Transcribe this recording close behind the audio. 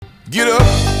Get up,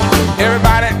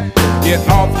 everybody, get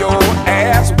off your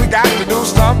ass. We got to do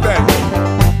something,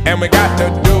 and we got to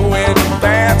do it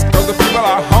fast. Cause the people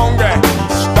are hungry,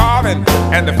 starving,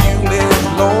 and the fuel is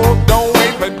low. Don't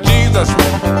wait for Jesus,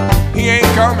 he ain't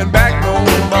coming back no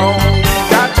more.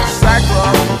 Got to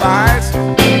sacrifice,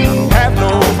 have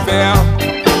no fear,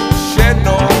 shed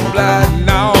no blood,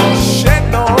 no, shed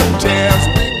no tears.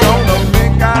 We gonna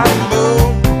make our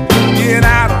move, get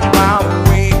out of our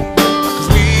way.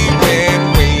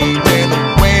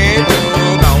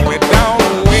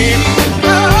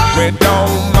 We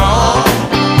don't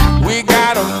mourn. We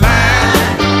got a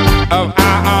mind of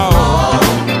our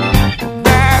own.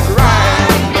 That's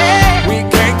right. We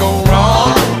can't go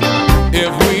wrong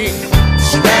if we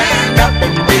stand up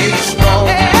and be strong.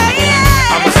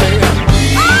 I'ma say it.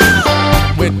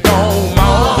 We don't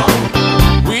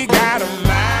mourn. We got a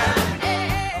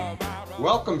mind of our own.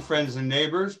 Welcome, friends and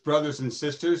neighbors, brothers and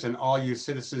sisters, and all you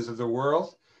citizens of the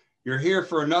world. You're here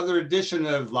for another edition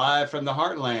of Live from the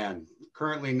Heartland,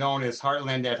 currently known as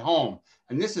Heartland at Home.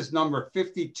 And this is number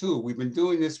 52. We've been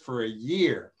doing this for a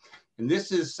year. And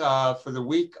this is for the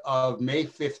week of May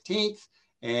 15th.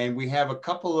 And we have a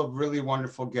couple of really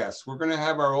wonderful guests. We're gonna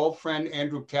have our old friend,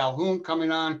 Andrew Calhoun,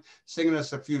 coming on, singing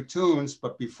us a few tunes.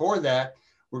 But before that,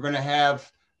 we're gonna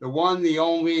have the one, the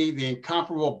only, the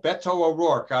incomparable Beto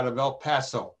O'Rourke out of El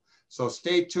Paso. So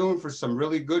stay tuned for some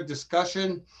really good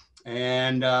discussion.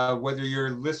 And whether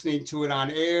you're listening to it on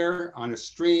air, on a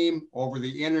stream, over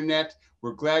the internet,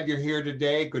 we're glad you're here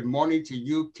today. Good morning to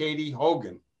you, Katie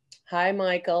Hogan. Hi,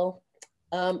 Michael.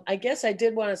 I guess I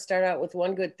did want to start out with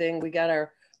one good thing. We got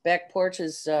our back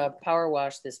porches power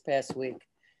washed this past week.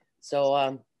 So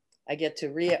I get to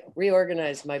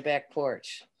reorganize my back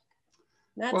porch.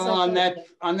 Not well,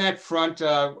 on that front,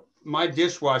 my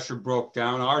dishwasher broke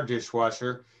down, our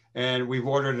dishwasher, and we've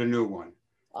ordered a new one.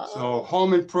 So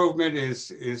home improvement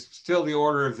is still the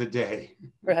order of the day.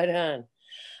 Right on.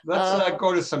 Let's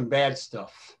go to some bad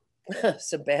stuff.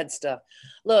 Some bad stuff.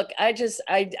 Look, I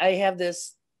have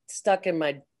this stuck in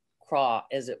my craw,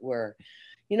 as it were.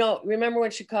 You know, remember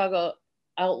when Chicago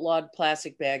outlawed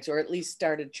plastic bags, or at least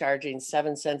started charging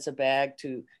 7 cents a bag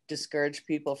to discourage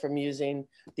people from using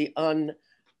the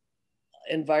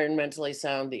environmentally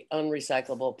sound, the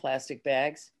unrecyclable plastic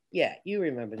bags? Yeah, you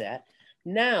remember that.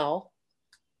 Now,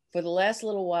 for the last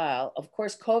little while, of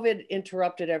course, COVID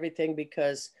interrupted everything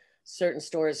because certain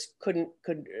stores could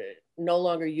no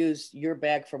longer use your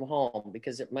bag from home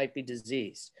because it might be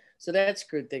diseased. So that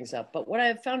screwed things up. But what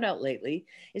I've found out lately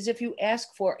is if you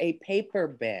ask for a paper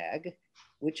bag,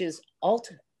 which is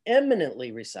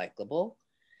eminently recyclable,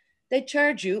 they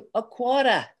charge you a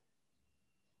quarter.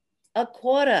 A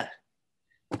quarter.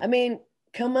 I mean,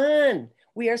 come on.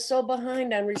 We are so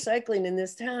behind on recycling in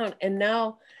this town. And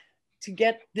now to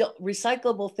get the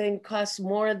recyclable thing costs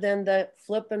more than the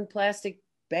flippin' plastic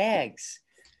bags.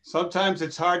 Sometimes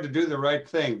it's hard to do the right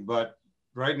thing, but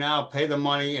right now, pay the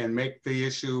money and make the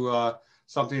issue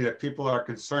something that people are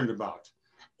concerned about.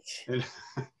 And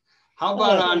how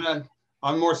about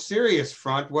on more serious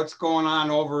front, what's going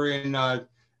on over in the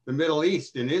Middle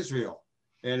East, in Israel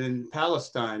and in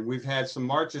Palestine? We've had some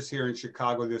marches here in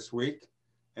Chicago this week,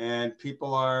 and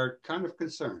people are kind of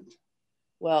concerned.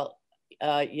 Well,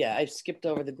 yeah, I skipped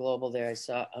over the global there. I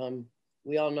saw,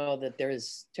 we all know that there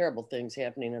is terrible things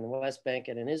happening in the West Bank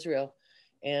and in Israel.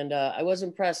 And I was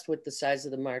impressed with the size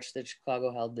of the march that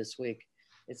Chicago held this week.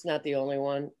 It's not the only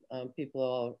one.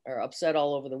 People are upset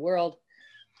all over the world.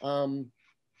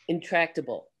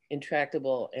 Intractable.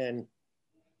 And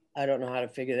I don't know how to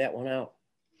figure that one out.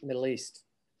 Middle East,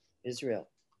 Israel.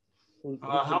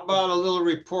 How about a little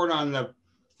report on the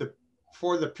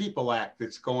For the People Act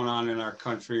that's going on in our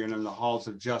country and in the halls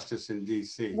of justice in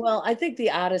DC? Well, I think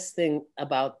the oddest thing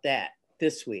about that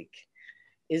this week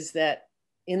is that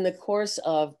in the course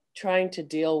of trying to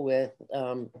deal with,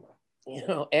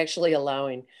 actually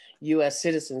allowing US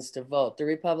citizens to vote, the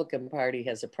Republican Party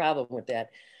has a problem with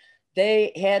that.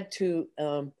 They had to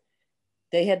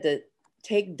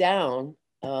take down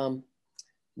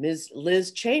Ms.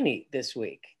 Liz Cheney this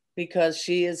week because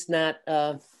she is not,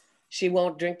 she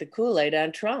won't drink the Kool-Aid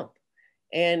on Trump.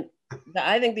 And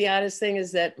I think the oddest thing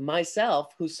is that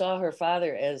myself, who saw her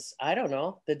father as, I don't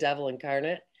know, the devil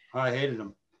incarnate. I hated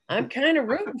him. I'm kind of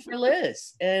rooting for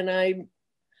Liz. And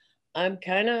I'm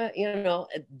kind of,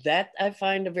 that I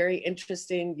find a very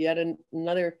interesting, yet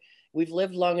another, we've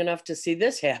lived long enough to see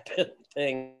this happen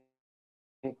thing.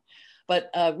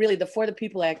 But really the For the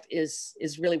People Act is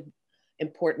really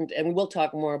important. And we will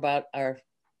talk more about our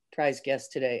prize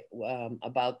guest today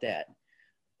about that.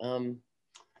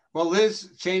 Well,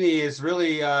 Liz Cheney is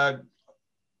really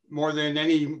more than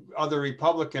any other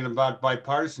Republican about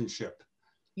bipartisanship.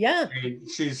 Yeah. I mean,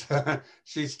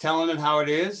 she's telling it how it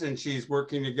is, and she's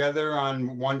working together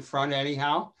on one front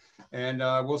anyhow. And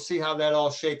we'll see how that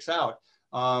all shakes out.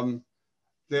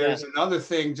 There's another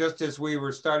thing, just as we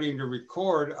were starting to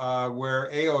record, where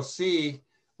AOC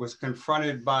was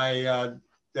confronted by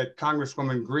that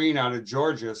Congresswoman Green out of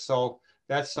Georgia. So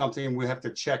that's something we have to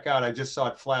check out. I just saw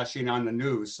it flashing on the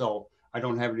news, so I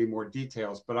don't have any more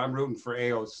details, but I'm rooting for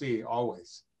AOC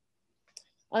always.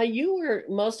 You were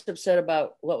most upset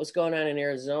about what was going on in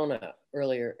Arizona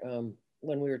earlier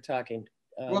when we were talking.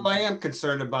 Well, I am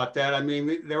concerned about that. I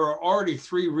mean, there were already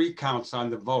 3 recounts on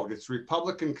the vote. It's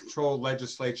Republican-controlled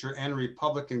legislature and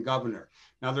Republican governor.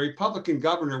 Now, the Republican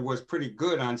governor was pretty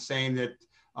good on saying that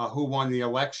who won the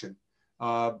election.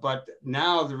 But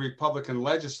now the Republican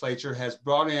legislature has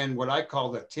brought in what I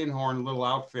call the tin horn little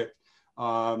outfit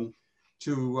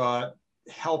to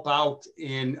help out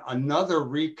in another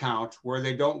recount where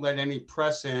they don't let any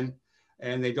press in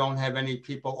and they don't have any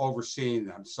people overseeing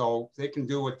them. So they can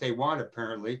do what they want,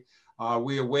 apparently.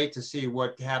 We await to see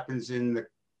what happens in the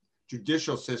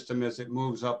judicial system as it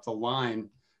moves up the line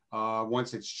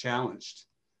once it's challenged.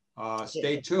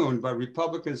 Stay tuned, but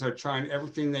Republicans are trying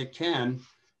everything they can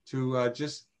to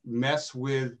just mess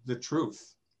with the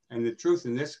truth. And the truth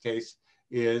in this case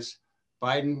is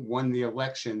Biden won the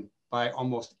election by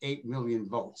almost 8 million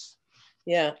votes.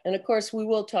 Yeah, and of course we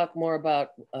will talk more about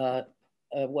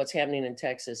what's happening in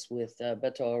Texas with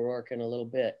Beto O'Rourke in a little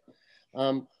bit.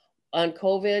 On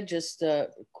COVID, just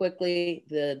quickly,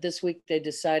 this week they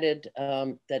decided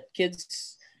that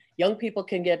young people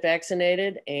can get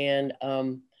vaccinated, and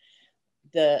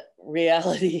the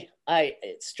reality,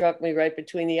 it struck me right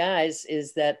between the eyes,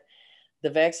 is that the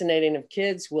vaccinating of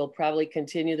kids will probably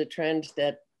continue the trend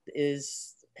that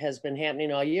has been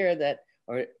happening all year,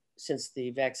 or since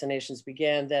the vaccinations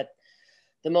began, that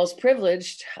the most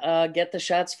privileged get the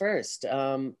shots first.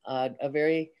 A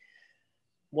very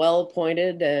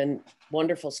well-appointed and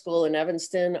wonderful school in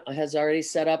Evanston has already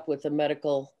set up with a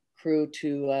medical crew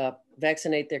to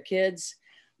vaccinate their kids.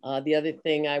 The other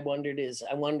thing I wondered is,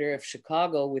 I wonder if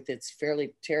Chicago, with its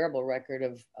fairly terrible record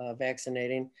of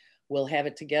vaccinating, will have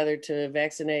it together to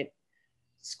vaccinate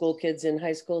school kids in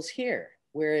high schools here.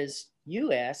 Whereas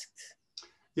you asked.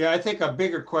 Yeah, I think a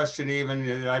bigger question,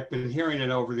 even, I've been hearing it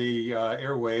over the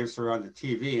airwaves or on the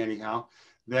TV anyhow,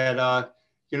 that,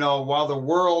 you know, while the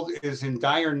world is in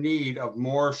dire need of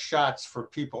more shots for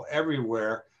people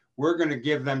everywhere, we're going to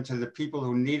give them to the people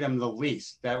who need them the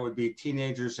least. That would be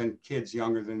teenagers and kids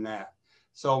younger than that.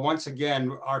 So once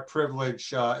again, our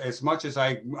privilege, as much as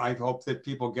I hope that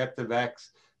people get the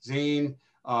vaccine,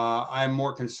 I'm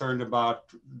more concerned about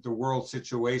the world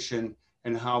situation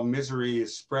and how misery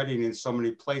is spreading in so many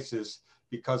places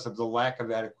because of the lack of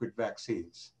adequate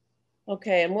vaccines.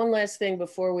 Okay, and one last thing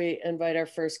before we invite our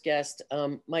first guest.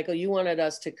 Michael, you wanted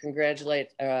us to congratulate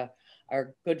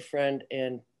our good friend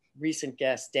and recent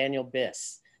guest, Daniel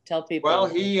Biss. Tell people. Well,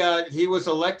 he was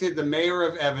elected the mayor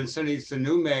of Evanston. He's the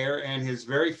new mayor, and his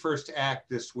very first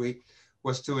act this week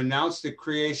was to announce the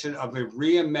creation of a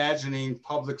reimagining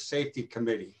public safety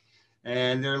committee.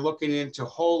 And they're looking into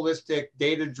holistic,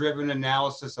 data-driven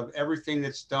analysis of everything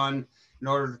that's done in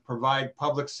order to provide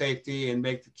public safety and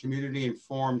make the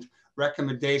community-informed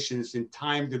recommendations in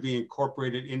time to be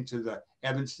incorporated into the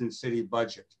Evanston city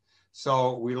budget.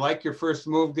 So we like your first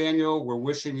move, Daniel. We're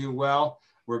wishing you well.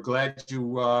 We're glad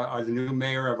you are the new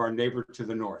mayor of our neighbor to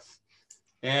the north.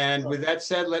 And with that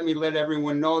said, let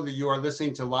everyone know that you are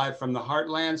listening to Live from the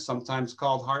Heartland, sometimes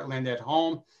called Heartland at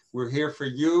Home. We're here for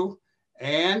you.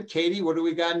 And Katie, what do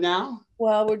we got now?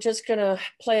 Well, we're just going to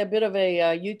play a bit of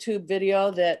a YouTube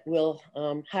video that will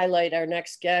highlight our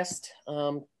next guest,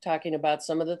 talking about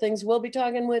some of the things we'll be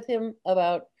talking with him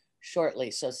about shortly.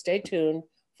 So stay tuned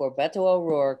for Beto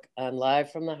O'Rourke on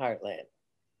Live from the Heartland.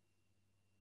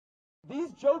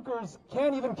 These jokers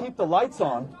can't even keep the lights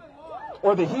on,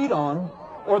 or the heat on,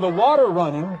 or the water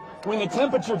running when the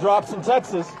temperature drops in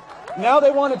Texas. Now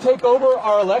they want to take over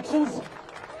our elections?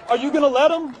 Are you going to let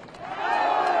them?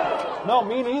 No,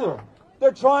 me neither.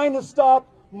 They're trying to stop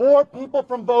more people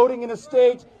from voting in a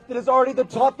state that is already the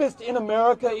toughest in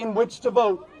America in which to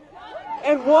vote.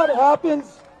 And what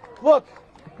happens? Look,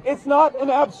 it's not an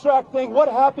abstract thing. What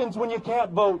happens when you can't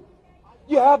vote?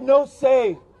 You have no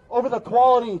say over the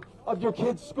quality of your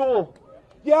kid's school.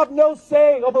 You have no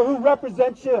say over who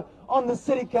represents you on the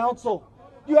city council.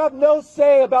 You have no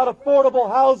say about affordable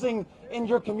housing in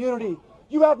your community.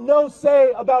 You have no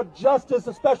say about justice,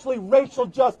 especially racial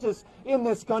justice in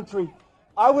this country.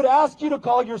 I would ask you to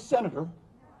call your senator,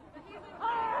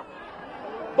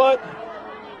 but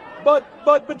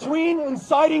But between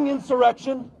inciting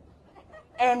insurrection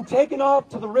and taking off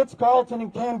to the Ritz-Carlton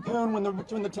in Cancun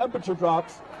when the temperature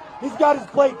drops, he's got his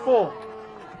plate full.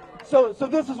 So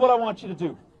this is what I want you to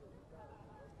do.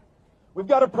 We've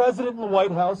got a president in the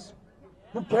White House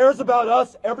who cares about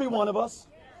us, every one of us,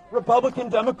 Republican,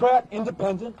 Democrat,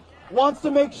 Independent, wants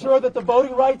to make sure that the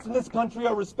voting rights in this country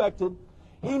are respected.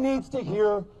 He needs to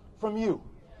hear from you.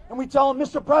 And we tell him,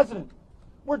 Mr. President,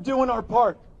 we're doing our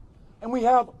part. And we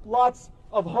have lots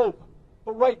of hope.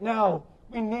 But right now,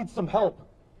 we need some help.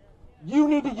 You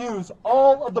need to use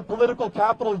all of the political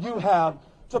capital you have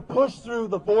to push through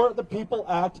the For the People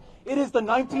Act. It is the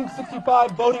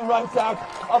 1965 Voting Rights Act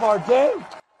of our day.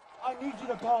 I need you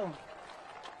to call him.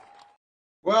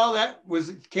 Well, that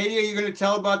was, Katie, are you going to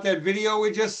tell about that video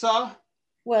we just saw?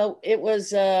 Well, it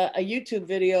was a YouTube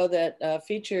video that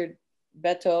featured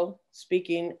Beto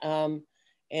speaking,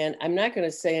 and I'm not going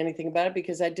to say anything about it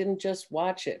because I didn't just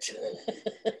watch it.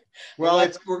 Well,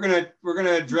 we're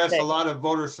gonna address a lot of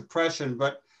voter suppression,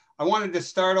 but I wanted to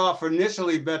start off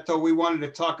initially, Beto. We wanted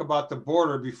to talk about the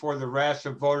border before the rash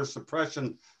of voter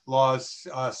suppression laws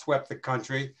swept the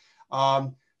country.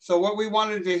 So what we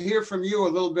wanted to hear from you a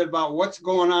little bit about what's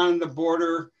going on in the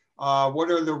border.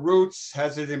 What are the routes?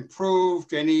 Has it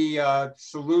improved? Any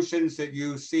solutions that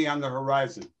you see on the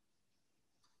horizon?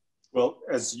 Well,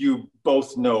 as you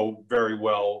both know very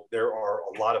well, there are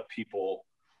a lot of people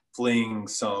fleeing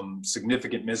some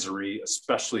significant misery,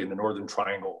 especially in the Northern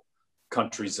Triangle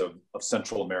countries of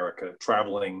Central America,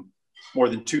 traveling more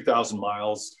than 2,000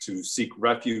 miles to seek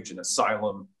refuge and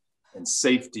asylum and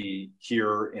safety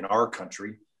here in our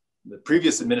country. The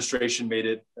previous administration made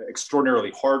it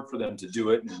extraordinarily hard for them to do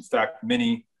it. And in fact,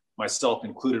 many, myself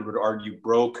included, would argue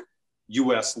broke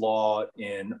US law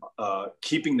in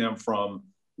keeping them from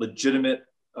legitimate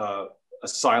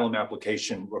asylum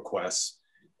application requests.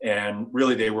 And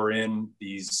really they were in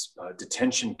these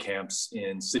detention camps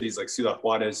in cities like Ciudad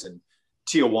Juarez and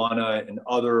Tijuana and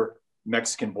other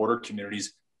Mexican border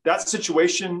communities. That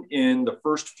situation in the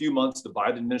first few months of the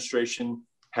Biden administration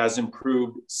has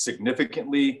improved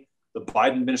significantly. The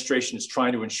Biden administration is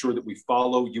trying to ensure that we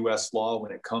follow US law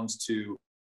when it comes to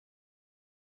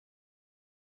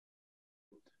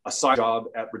a side job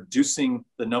at reducing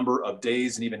the number of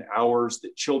days and even hours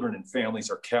that children and families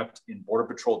are kept in Border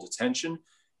Patrol detention.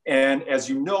 And as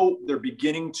you know, they're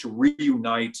beginning to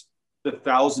reunite the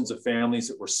thousands of families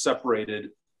that were separated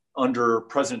under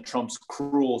President Trump's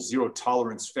cruel zero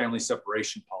tolerance family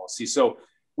separation policy. So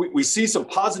we see some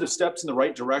positive steps in the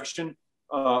right direction.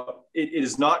 It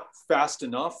is not fast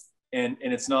enough and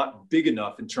it's not big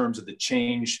enough in terms of the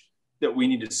change that we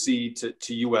need to see to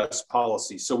US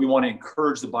policy. So we want to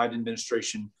encourage the Biden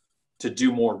administration to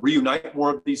do more, reunite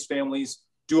more of these families,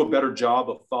 do a better job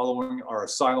of following our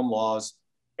asylum laws.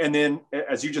 And then,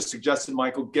 as you just suggested,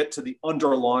 Michael, get to the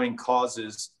underlying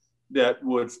causes that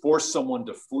would force someone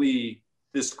to flee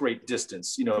this great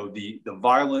distance. You know, the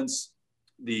violence,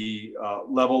 the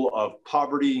level of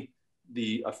poverty,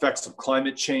 the effects of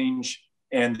climate change,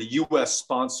 and the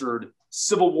US-sponsored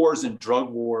civil wars and drug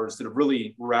wars that have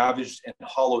really ravaged and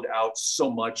hollowed out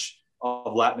so much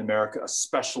of Latin America,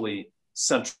 especially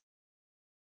Central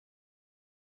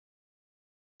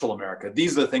America.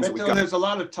 These are the things that we've got. There's a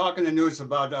lot of talk in the news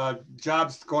about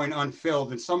jobs going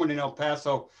unfilled, and someone in El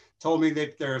Paso told me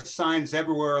that there are signs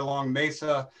everywhere along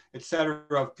Mesa, et cetera,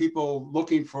 of people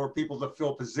looking for people to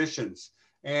fill positions.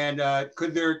 And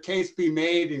could there a case be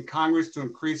made in Congress to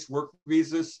increase work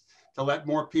visas, to let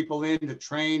more people in, to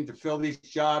train, to fill these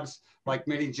jobs like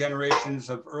many generations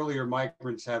of earlier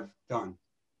migrants have done?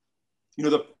 You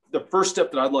know, the first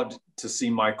step that I'd love to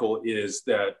see, Michael, is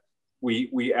that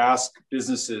we ask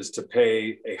businesses to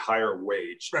pay a higher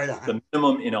wage. Right on. The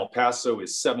minimum in El Paso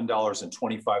is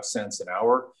 $7.25 an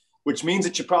hour, which means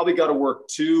that you probably got to work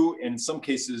 2, and in some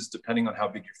cases, depending on how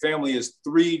big your family is,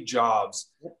 3 jobs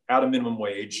at a minimum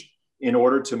wage in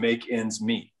order to make ends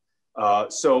meet.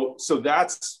 So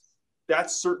that's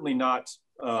certainly not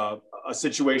a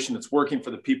situation that's working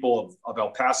for the people of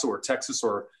El Paso or Texas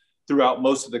or throughout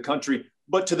most of the country.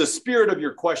 But to the spirit of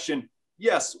your question,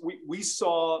 yes, we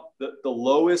saw the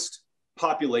lowest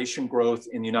population growth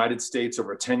in the United States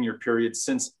over a 10-year period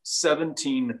since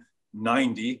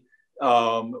 1790.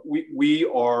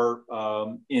 We are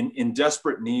in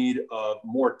desperate need of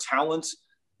more talent,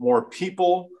 more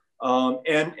people,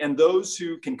 and those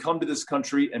who can come to this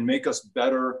country and make us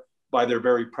better by their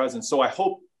very presence. So I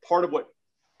hope part of what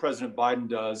President Biden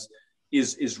does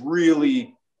is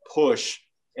really push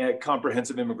a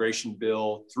comprehensive immigration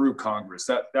bill through Congress.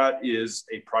 That is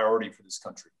a priority for this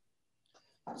country.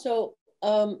 So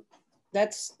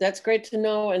that's great to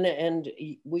know, and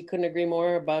we couldn't agree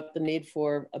more about the need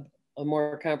for a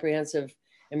more comprehensive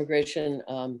immigration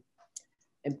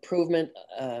improvement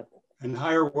and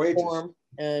higher wages. Form,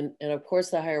 and of course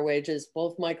the higher wages.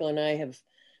 Both Michael and I have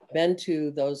been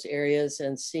to those areas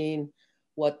and seen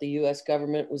what the U.S.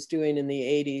 government was doing in the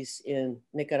 80s in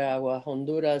Nicaragua,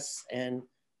 Honduras, and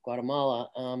Guatemala.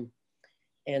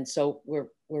 And so we're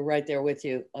right there with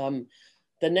you.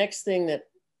 The next thing that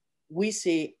we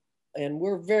see, and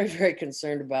we're very, very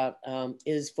concerned about,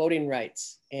 is voting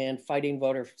rights and fighting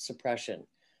voter suppression.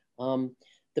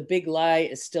 The big lie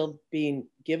is still being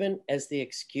given as the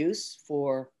excuse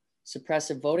for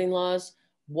suppressive voting laws.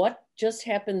 What just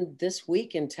happened this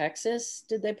week in Texas?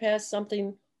 Did they pass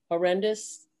something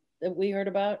horrendous that we heard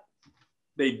about?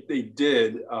 They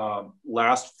did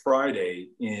last Friday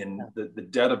in the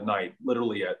dead of night,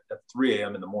 literally at 3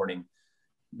 a.m. in the morning.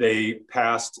 They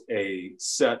passed a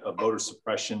set of voter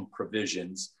suppression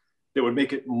provisions that would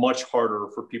make it much harder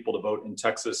for people to vote in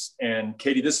Texas. And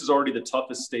Katie, this is already the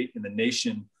toughest state in the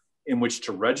nation in which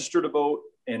to register to vote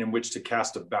and in which to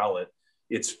cast a ballot.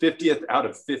 It's 50th out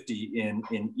of 50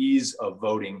 in ease of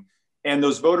voting. And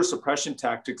those voter suppression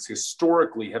tactics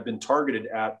historically have been targeted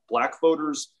at Black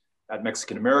voters, at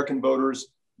Mexican-American voters,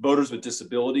 voters with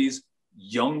disabilities,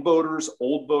 young voters,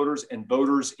 old voters, and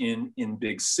voters in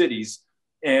big cities.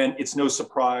 And it's no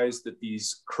surprise that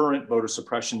these current voter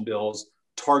suppression bills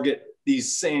target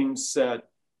these same set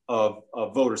of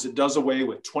voters. It does away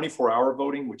with 24-hour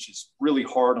voting, which is really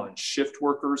hard on shift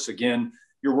workers. Again,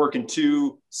 you're working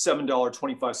two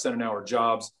 $7.25 an hour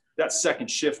jobs. That second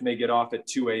shift may get off at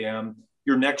 2 a.m.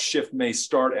 Your next shift may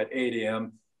start at 8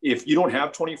 a.m. If you don't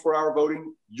have 24-hour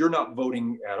voting, you're not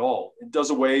voting at all. It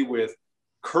does away with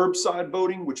curbside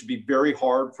voting, which would be very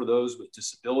hard for those with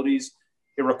disabilities.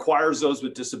 It requires those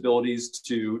with disabilities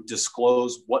to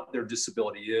disclose what their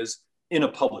disability is in a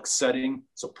public setting.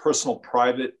 So personal,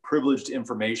 private, privileged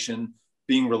information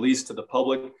being released to the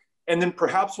public. And then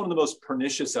perhaps one of the most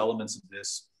pernicious elements of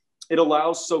this, it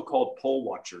allows so-called poll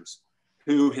watchers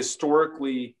who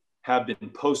historically have been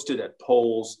posted at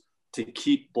polls to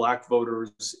keep Black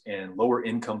voters and lower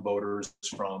income voters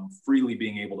from freely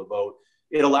being able to vote.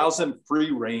 It allows them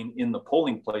free reign in the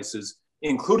polling places,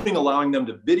 including allowing them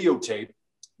to videotape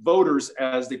voters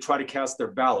as they try to cast their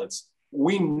ballots.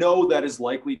 We know that is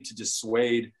likely to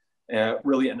dissuade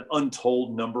really an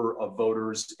untold number of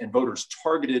voters and voters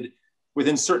targeted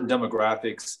within certain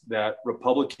demographics that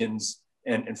Republicans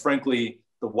and frankly,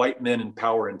 the white men in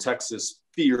power in Texas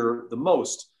fear the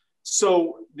most.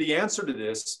 So the answer to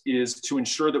this is to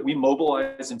ensure that we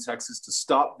mobilize in Texas to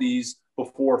stop these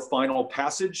before final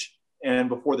passage and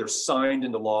before they're signed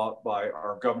into law by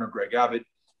our Governor Greg Abbott.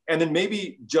 And then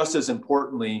maybe just as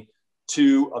importantly,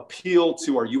 to appeal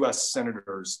to our US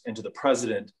senators and to the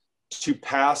president to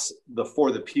pass the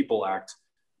For the People Act,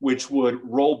 which would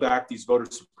roll back these voter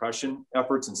suppression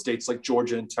efforts in states like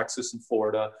Georgia and Texas and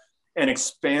Florida and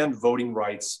expand voting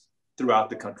rights throughout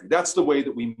the country. That's the way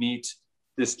that we meet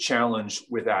this challenge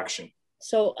with action.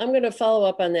 So I'm going to follow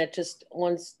up on that just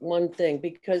one thing,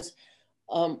 because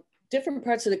different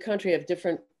parts of the country have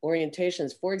different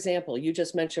orientations. For example, you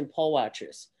just mentioned poll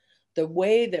watchers. The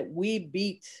way that we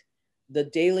beat the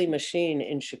daily machine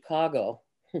in Chicago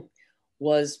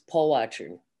was poll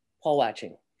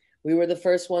watching. We were the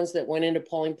first ones that went into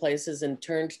polling places and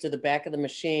turned to the back of the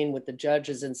machine with the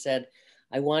judges and said,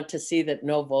 I want to see that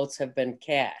no votes have been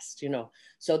cast,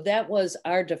 So that was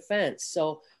our defense.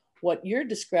 So what you're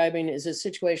describing is a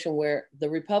situation where the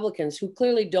Republicans, who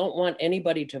clearly don't want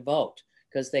anybody to vote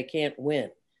because they can't win,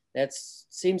 that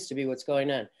seems to be what's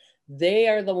going on. They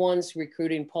are the ones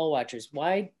recruiting poll watchers.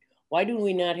 Why do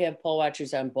we not have poll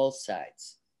watchers on both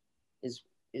sides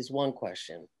is one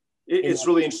question. It's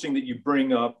really interesting that you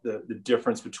bring up the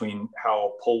difference between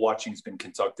how poll watching has been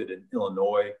conducted in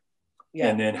Illinois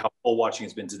and then how poll watching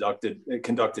has been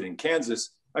conducted in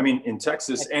Kansas. I mean, in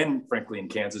Texas and frankly in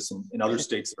Kansas and in other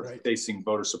states that are facing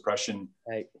voter suppression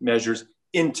measures.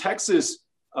 In Texas,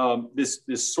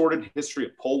 this sordid history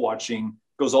of poll watching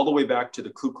goes all the way back to the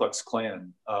Ku Klux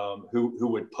Klan, who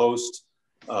would post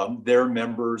their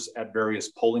members at various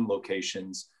polling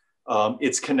locations.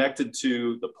 It's connected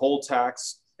to the poll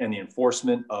tax and the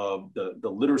enforcement of the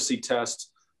literacy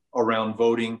test around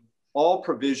voting, all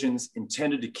provisions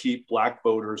intended to keep Black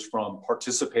voters from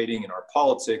participating in our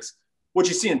politics. What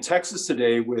you see in Texas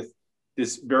today with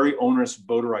this very onerous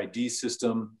voter ID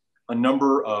system, a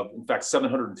number of, in fact,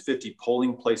 750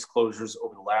 polling place closures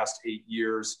over the last 8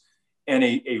 years, and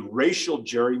a racial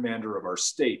gerrymander of our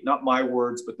state, not my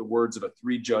words, but the words of a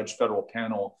 3-judge federal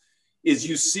panel, is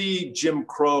you see Jim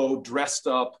Crow dressed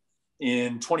up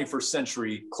in 21st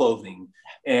century clothing.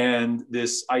 And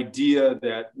this idea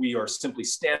that we are simply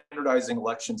standardizing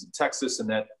elections in Texas and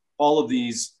that all of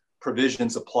these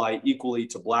provisions apply equally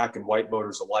to Black and white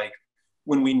voters alike,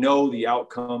 when we know the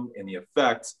outcome and the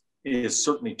effect is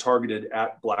certainly targeted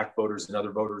at Black voters and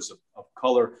other voters of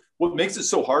color. What makes it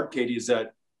so hard, Katie, is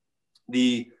that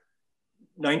the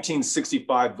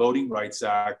 1965 Voting Rights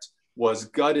Act was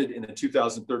gutted in the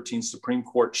 2013 Supreme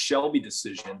Court Shelby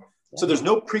decision. So there's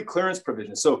no pre-clearance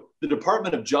provision. So the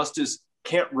Department of Justice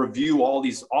can't review all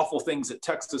these awful things that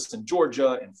Texas and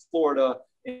Georgia and Florida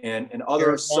and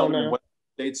other southern and western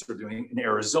states are doing in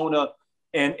Arizona.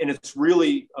 And it's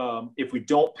really, if we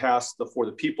don't pass the For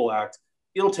the People Act,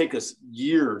 it'll take us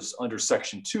years under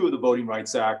Section 2 of the Voting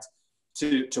Rights Act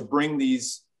to bring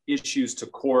these issues to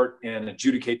court and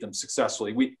adjudicate them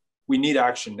successfully. We need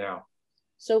action now.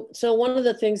 So one of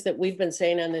the things that we've been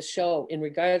saying on this show in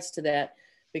regards to that,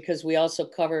 because we also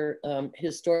cover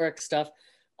historic stuff,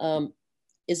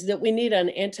 is that we need an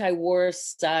anti-war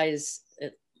size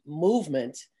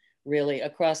movement really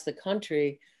across the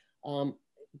country,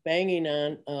 banging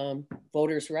on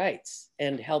voters' rights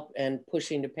and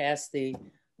pushing to pass the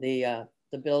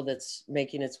bill that's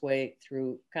making its way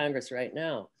through Congress right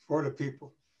now. For the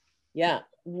people. Yeah.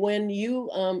 When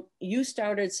you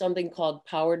started something called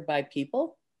Powered by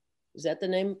People, is that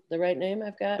the right name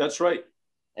I've got? That's right.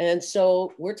 And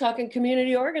so we're talking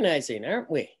community organizing,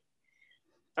 aren't we?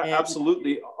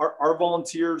 Absolutely. Our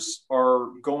volunteers are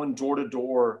going door to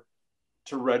door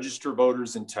to register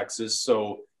voters in Texas.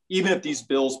 So even if these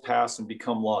bills pass and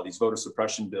become law, these voter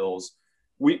suppression bills,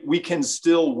 we can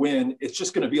still win. It's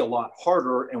just going to be a lot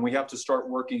harder, and we have to start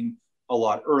working a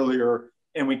lot earlier.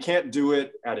 And we can't do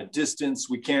it at a distance.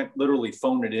 We can't literally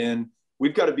phone it in.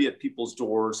 We've got to be at people's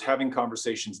doors, having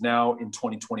conversations now in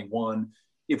 2021.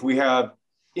 If we have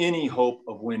any hope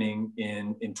of winning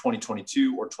in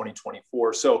 2022 or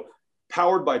 2024. So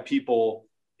Powered by People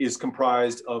is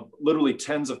comprised of literally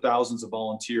tens of thousands of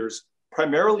volunteers,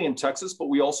 primarily in Texas, but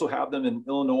we also have them in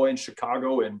Illinois and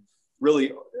Chicago and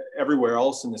really everywhere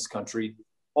else in this country,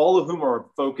 all of whom are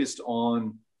focused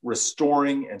on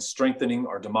restoring and strengthening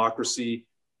our democracy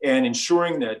and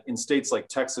ensuring that in states like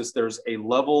Texas, there's a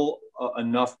level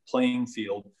enough playing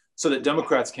field so that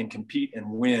Democrats can compete and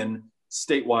win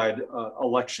statewide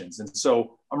elections. And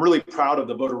so I'm really proud of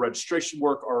the voter registration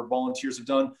work our volunteers have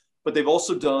done, but they've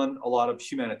also done a lot of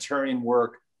humanitarian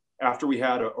work after we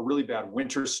had a really bad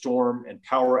winter storm and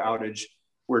power outage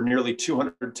where nearly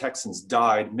 200 Texans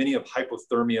died, many of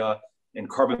hypothermia and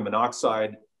carbon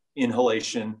monoxide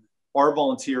inhalation. Our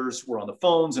volunteers were on the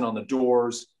phones and on the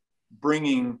doors,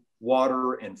 bringing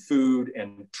water and food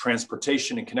and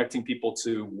transportation and connecting people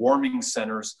to warming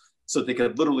centers so that they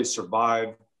could literally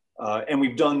survive. And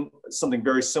we've done something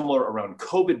very similar around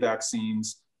COVID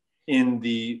vaccines in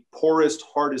the poorest,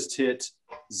 hardest hit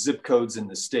zip codes in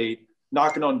the state,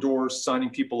 knocking on doors, signing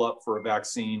people up for a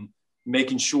vaccine,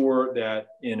 making sure that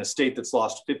in a state that's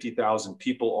lost 50,000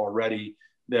 people already,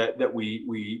 that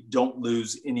we don't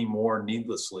lose any more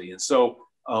needlessly. And so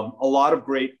a lot of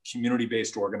great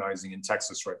community-based organizing in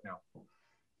Texas right now.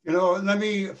 You know, let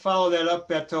me follow that up,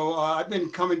 Beto. I've been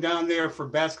coming down there for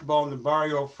basketball in the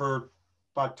barrio for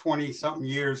about 20-something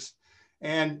years.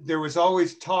 And there was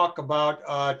always talk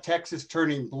about Texas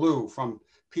turning blue from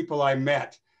people I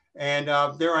met. And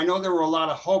I know there were a lot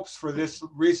of hopes for this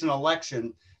recent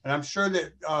election. And I'm sure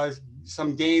that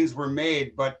some gains were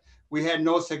made, but we had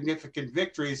no significant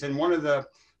victories. And one of the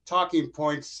talking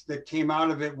points that came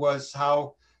out of it was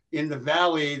how in the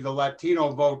Valley, the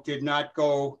Latino vote did not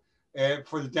go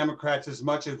for the Democrats as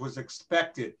much as was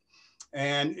expected.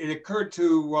 And it occurred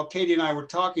to, well, Katie and I were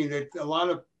talking that a lot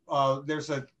of, there's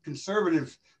a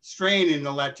conservative strain in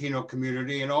the Latino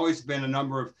community and always been a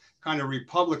number of kind of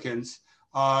Republicans.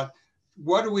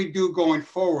 What do we do going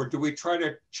forward? Do we try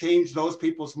to change those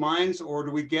people's minds, or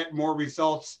do we get more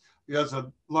results? Does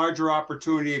a larger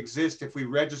opportunity exist if we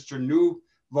register new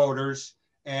voters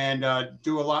and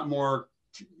do a lot more,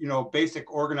 basic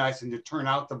organizing to turn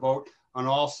out the vote on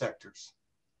all sectors?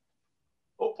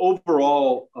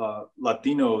 Overall,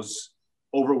 Latinos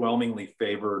overwhelmingly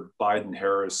favored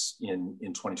Biden-Harris in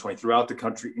 2020 throughout the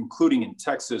country, including in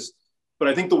Texas. But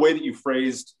I think the way that you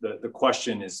phrased the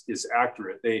question is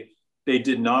accurate. They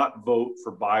did not vote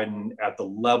for Biden at the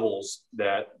levels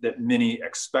that many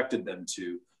expected them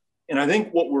to. And I think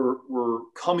what we're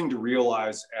coming to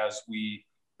realize as we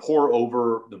pore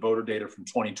over the voter data from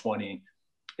 2020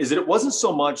 is that it wasn't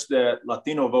so much that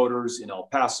Latino voters in El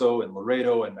Paso and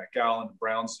Laredo and McAllen and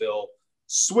Brownsville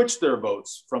switched their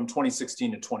votes from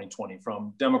 2016 to 2020,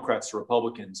 from Democrats to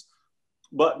Republicans.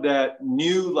 but that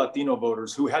new Latino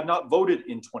voters who had not voted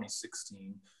in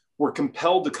 2016 were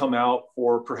compelled to come out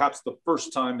for perhaps the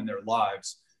first time in their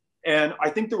lives. And I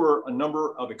think there were a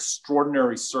number of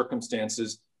extraordinary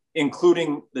circumstances,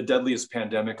 including the deadliest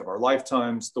pandemic of our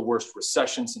lifetimes, the worst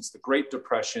recession since the Great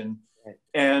Depression,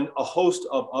 and a host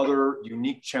of other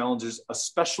unique challenges,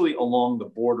 especially along the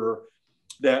border,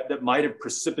 that might have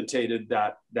precipitated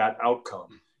that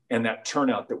outcome and that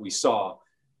turnout that we saw.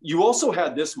 You also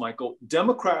had this, Michael.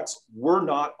 Democrats were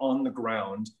not on the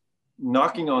ground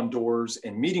knocking on doors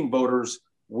and meeting voters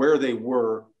where they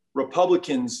were.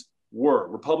 Republicans were.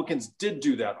 Republicans did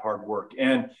do that hard work.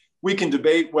 And we can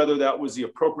debate whether that was the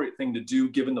appropriate thing to do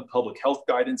given the public health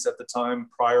guidance at the time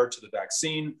prior to the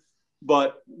vaccine.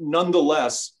 But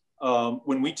nonetheless,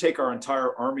 when we take our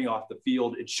entire army off the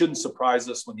field, it shouldn't surprise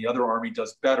us when the other army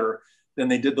does better than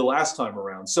they did the last time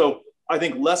around. So I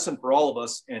think lesson for all of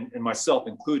us, and myself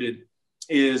included,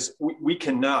 is we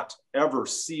cannot ever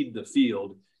cede the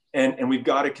field, and we've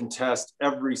got to contest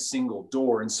every single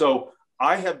door. And so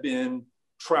I have been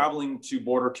traveling to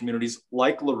border communities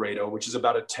like Laredo, which is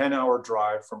about a 10-hour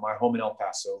drive from my home in El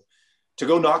Paso, to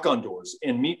go knock on doors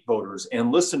and meet voters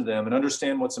and listen to them and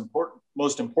understand what's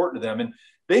most important to them. And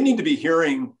they need to be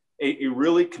hearing a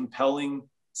really compelling,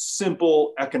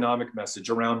 simple economic message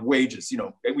around wages. You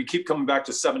know, we keep coming back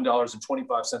to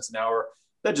 $7.25 an hour.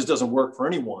 That just doesn't work for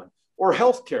anyone. Or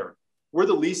healthcare. We're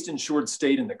the least insured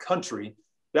state in the country.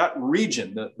 That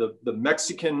region, the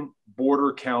Mexican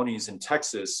border counties in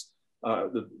Texas,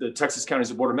 the Texas counties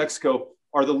that border Mexico,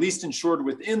 are the least insured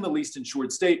within the least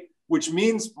insured state, which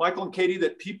means, Michael and Katie,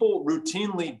 that people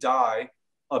routinely die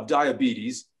of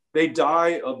diabetes. They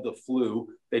die of the flu.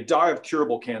 They die of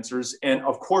curable cancers. And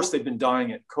of course, they've been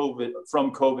dying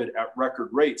from COVID at record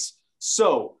rates.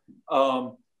 So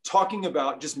talking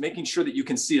about just making sure that you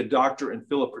can see a doctor and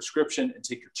fill a prescription and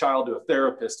take your child to a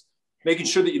therapist, making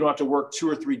sure that you don't have to work 2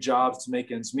 or 3 jobs to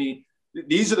make ends meet.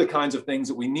 These are the kinds of things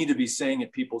that we need to be saying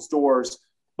at people's doors,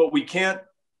 but we can't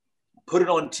put it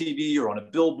on TV or on a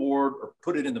billboard or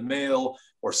put it in the mail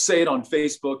or say it on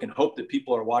Facebook and hope that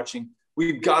people are watching.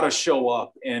 We've got to show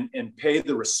up and pay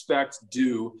the respect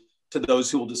due to those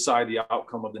who will decide the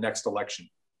outcome of the next election.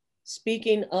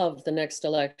 Speaking of the next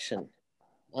election,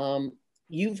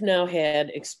 you've now had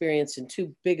experience in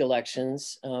 2 big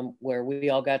elections where we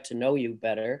all got to know you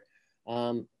better.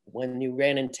 When you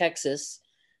ran in Texas,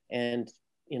 and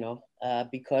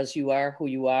because you are who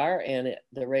you are, and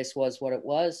the race was what it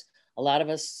was, a lot of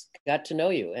us got to know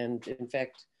you, and in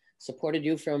fact supported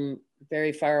you from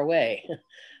very far away.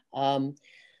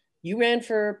 You ran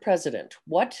for president.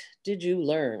 What did you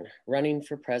learn running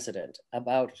for president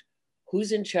about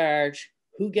who's in charge,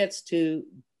 who gets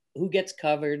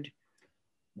covered?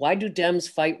 Why do Dems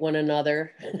fight one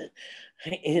another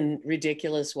in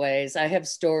ridiculous ways? I have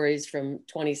stories from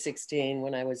 2016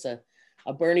 when I was a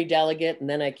Bernie delegate, and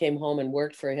then I came home and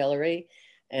worked for Hillary.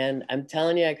 And I'm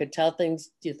telling you, I could tell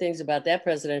you things about that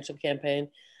presidential campaign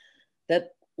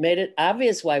that made it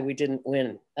obvious why we didn't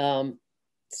win.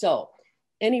 So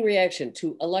any reaction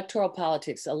to electoral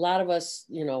politics? A lot of us,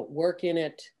 work in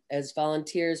it as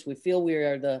volunteers. We feel we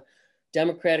are the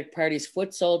Democratic Party's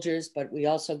foot soldiers, but we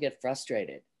also get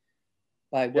frustrated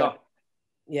by what,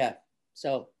 yeah.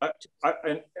 So I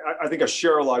think I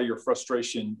share a lot of your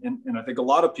frustration, and I think a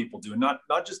lot of people do, not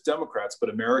just Democrats, but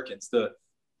Americans. The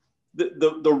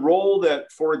role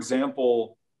that, for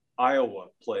example, Iowa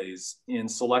plays in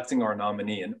selecting our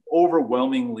nominee, an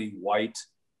overwhelmingly white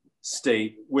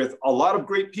state with a lot of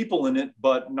great people in it,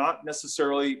 but not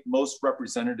necessarily most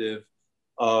representative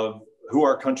of who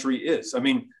our country is. I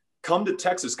mean, come to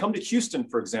Texas, come to Houston,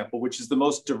 for example, which is the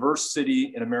most diverse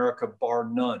city in America, bar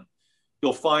none.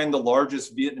 You'll find the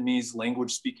largest Vietnamese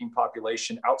language speaking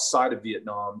population outside of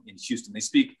Vietnam in Houston. They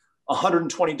speak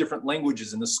 120 different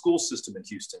languages in the school system in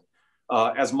Houston.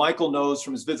 As Michael knows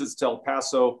from his visits to El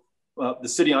Paso, the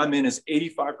city I'm in is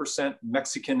 85%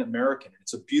 Mexican American.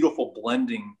 It's a beautiful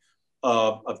blending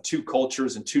of 2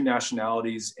 cultures and 2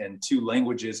 nationalities and 2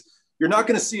 languages. You're not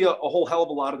going to see a whole hell of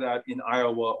a lot of that in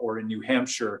Iowa or in New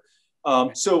Hampshire.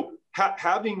 So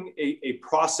having a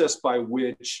process by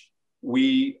which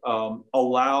we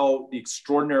allow the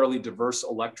extraordinarily diverse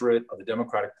electorate of the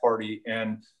Democratic Party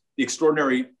and the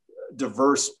extraordinary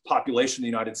diverse population of the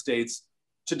United States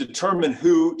to determine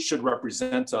who should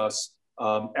represent us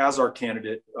as our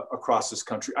candidate across this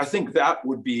country. I think that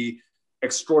would be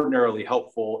extraordinarily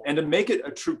helpful, and to make it a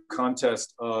true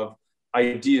contest of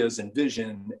ideas and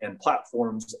vision and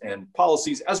platforms and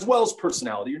policies, as well as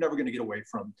personality. You're never going to get away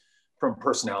from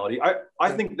personality.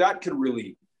 I think that could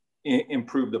really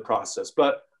improve the process.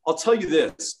 But I'll tell you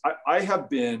this, I have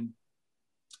been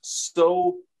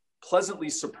so pleasantly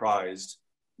surprised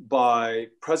by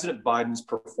President Biden's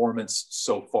performance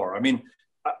so far. I mean,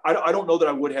 I don't know that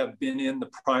I would have been in the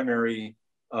primary,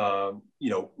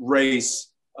 race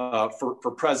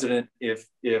for president if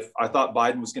I thought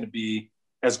Biden was going to be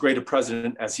as great a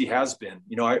president as he has been.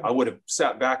 You know, I would have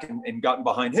sat back and gotten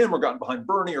behind him, or gotten behind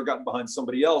Bernie, or gotten behind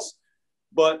somebody else.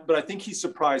 But I think he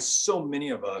surprised so many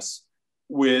of us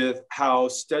with how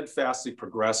steadfastly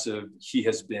progressive he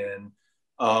has been,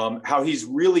 how he's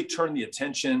really turned the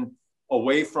attention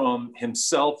away from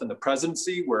himself and the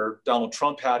presidency, where Donald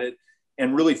Trump had it,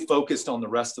 and really focused on the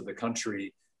rest of the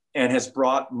country, and has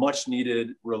brought much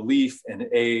needed relief and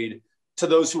aid to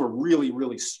those who are really,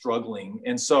 really struggling.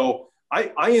 And so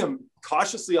I am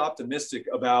cautiously optimistic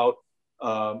about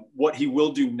what he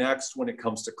will do next when it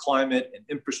comes to climate and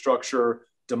infrastructure,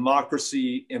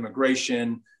 democracy,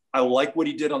 immigration. I like what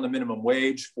he did on the minimum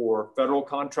wage for federal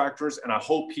contractors, and I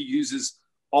hope he uses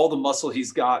all the muscle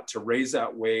he's got to raise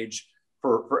that wage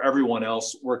for everyone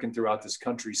else working throughout this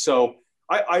country. So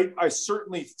I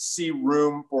certainly see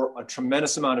room for a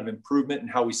tremendous amount of improvement in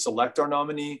how we select our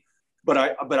nominee, but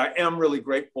I am really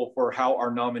grateful for how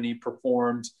our nominee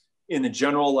performed in the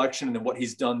general election and what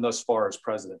he's done thus far as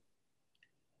president.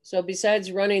 So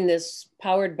besides running this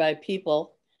Powered by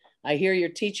People, I hear you're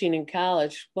teaching in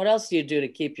college. What else do you do to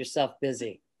keep yourself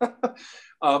busy?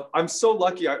 I'm so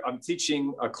lucky. I'm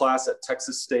teaching a class at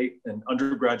Texas State, an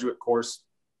undergraduate course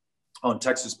on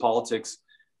Texas politics.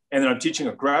 And then I'm teaching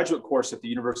a graduate course at the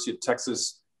University of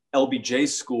Texas LBJ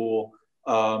School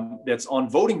that's on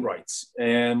voting rights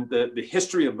and the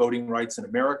history of voting rights in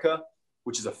America,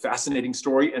 which is a fascinating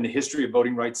story, and the history of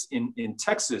voting rights in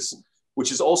Texas,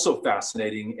 which is also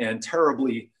fascinating and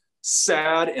terribly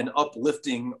sad and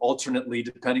uplifting alternately,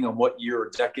 depending on what year or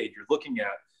decade you're looking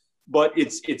at. But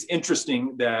it's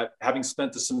interesting that, having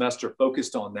spent the semester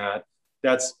focused on that,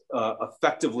 that's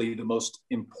effectively the most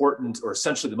important, or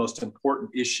essentially the most important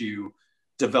issue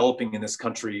developing in this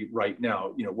country right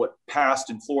now. You know, what passed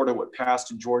in Florida, what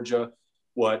passed in Georgia,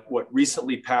 what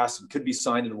recently passed and could be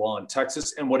signed into law in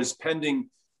Texas, and what is pending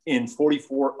in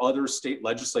 44 other state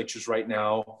legislatures right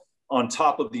now, on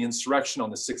top of the insurrection on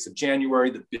the 6th of January,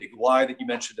 the big lie that you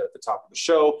mentioned at the top of the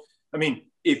show. I mean,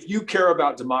 if you care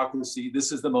about democracy,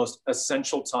 this is the most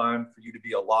essential time for you to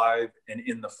be alive and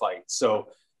in the fight. So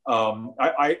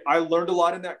I learned a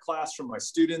lot in that class from my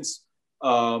students.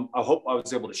 I hope I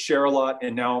was able to share a lot,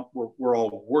 and now we're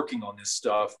all working on this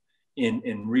stuff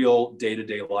in real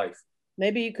day-to-day life.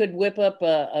 Maybe you could whip up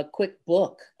a quick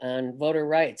book on voter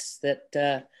rights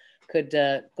that could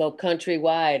go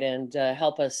countrywide and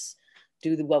help us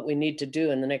do what we need to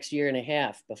do in the next year and a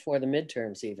half before the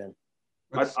midterms even.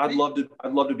 I'd love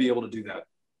to be able to do that.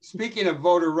 Speaking of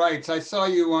voter rights, I saw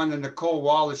you on the Nicole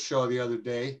Wallace show the other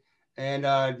day,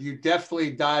 and you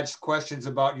definitely dodged questions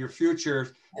about your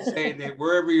future, saying that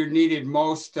wherever you're needed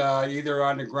most, either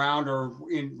on the ground or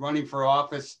in running for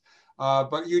office.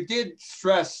 But you did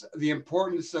stress the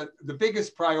importance that the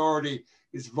biggest priority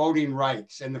is voting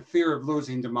rights and the fear of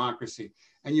losing democracy.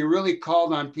 And you really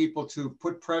called on people to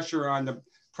put pressure on the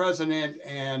president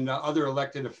and other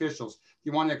elected officials. Do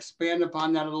you want to expand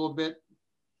upon that a little bit?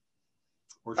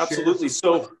 Or absolutely.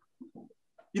 So,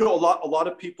 you know, a lot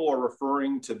of people are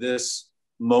referring to this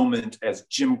moment as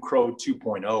Jim Crow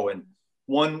 2.0. And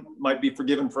one might be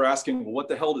forgiven for asking, well, what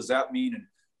the hell does that mean? And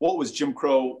what was Jim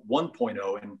Crow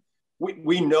 1.0? And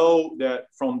we know that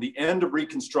from the end of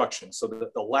Reconstruction, so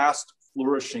that the last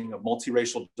flourishing of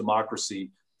multiracial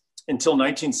democracy until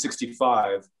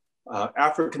 1965,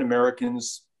 African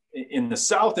Americans in the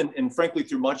South and frankly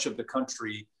through much of the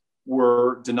country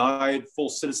were denied full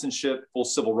citizenship, full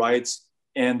civil rights,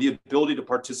 and the ability to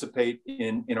participate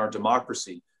in our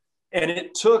democracy. And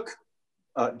it took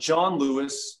John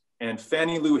Lewis and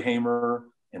Fannie Lou Hamer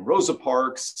and Rosa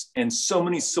Parks and so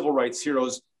many civil rights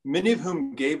heroes, many of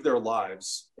whom gave their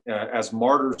lives as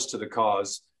martyrs to the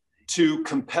cause, to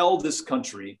compel this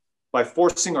country by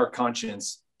forcing our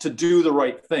conscience to do the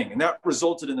right thing. And that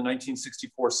resulted in the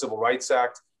 1964 Civil Rights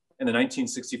Act and the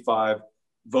 1965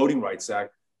 Voting Rights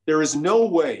Act. There is no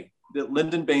way that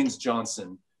Lyndon Baines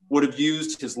Johnson would have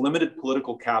used his limited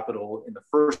political capital in the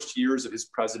first years of his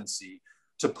presidency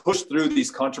to push through these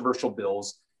controversial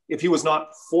bills if he was not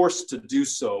forced to do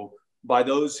so by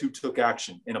those who took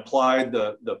action and applied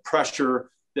the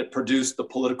pressure that produced the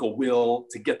political will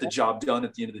to get the job done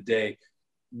at the end of the day.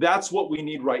 That's what we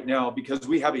need right now, because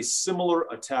we have a similar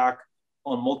attack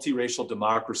on multiracial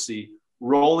democracy,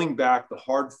 rolling back the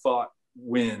hard-fought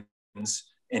wins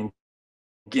and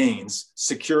gains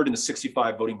secured in the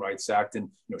 65 Voting Rights Act. And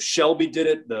you know, Shelby did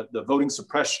it, the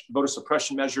voter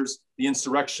suppression measures, the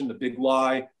insurrection, the big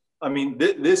lie, I mean,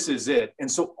 this is it. And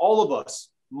so all of us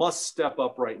must step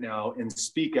up right now and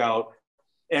speak out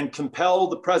and compel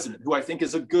the president, who I think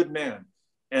is a good man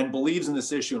and believes in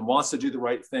this issue and wants to do the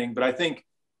right thing. But I think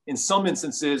in some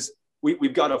instances,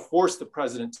 we've got to force the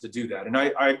president to do that. And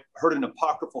I heard an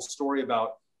apocryphal story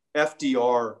about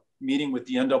FDR meeting with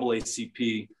the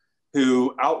NAACP,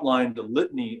 who outlined a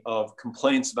litany of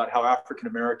complaints about how African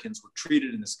Americans were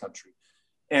treated in this country.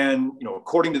 And, you know,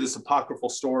 according to this apocryphal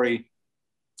story,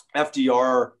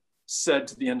 FDR said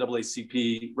to the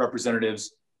NAACP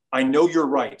representatives, "I know you're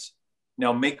right.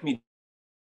 Now make me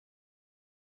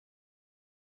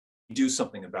do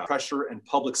something about pressure and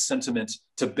public sentiment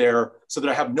to bear so that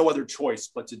I have no other choice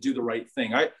but to do the right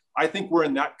thing." I think we're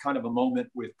in that kind of a moment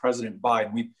with President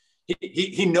Biden.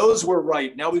 He knows we're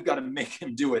right. Now we've got to make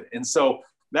him do it. And so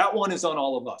that one is on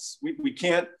all of us. We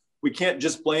can't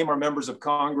just blame our members of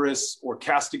Congress or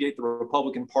castigate the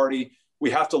Republican Party. We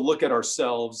have to look at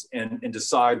ourselves and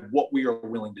decide what we are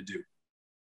willing to do.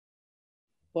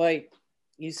 Boy,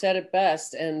 you said it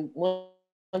best. And one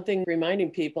thing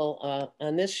reminding people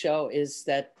on this show is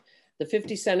that the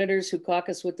 50 senators who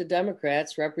caucus with the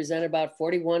Democrats represent about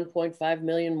 41.5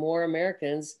 million more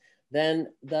Americans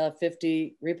than the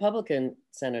 50 Republican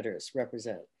senators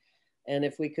represent. And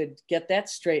if we could get that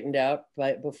straightened out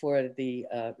before the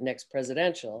next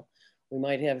presidential, we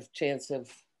might have a chance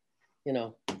of, you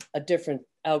know, a different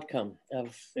outcome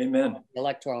of Amen. The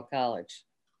Electoral College.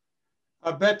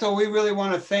 Beto, we really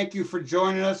want to thank you for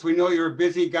joining us. We know you're a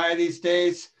busy guy these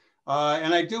days.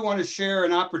 And I do want to share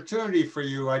an opportunity for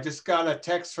you. I just got a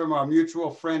text from our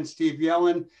mutual friend, Steve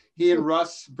Yellen. He and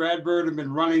Russ Bradford have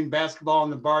been running basketball in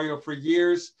the barrio for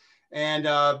years. And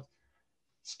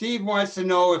Steve wants to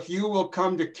know if you will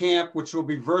come to camp, which will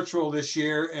be virtual this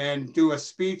year, and do a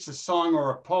speech, a song,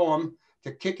 or a poem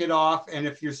to kick it off. And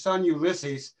if your son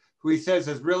Ulysses, who he says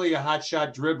is really a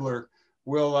hotshot dribbler,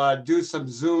 will do some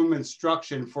Zoom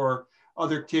instruction for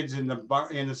other kids in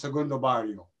the Segundo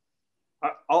Barrio.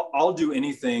 I'll do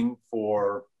anything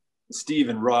for Steve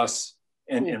and Russ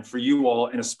and for you all,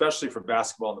 and especially for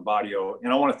basketball in the barrio.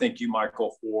 And I want to thank you,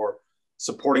 Michael, for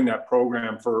supporting that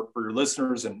program. For your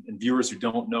listeners and viewers who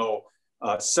don't know,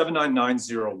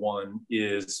 79901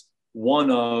 is one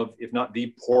of, if not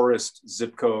the poorest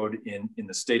zip code in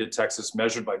the state of Texas,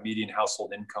 measured by median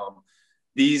household income.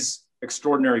 These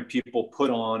extraordinary people put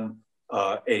on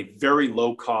a very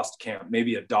low cost camp,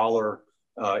 maybe $1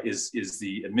 is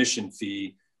the admission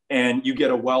fee. And you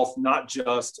get a wealth, not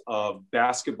just of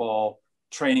basketball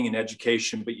training and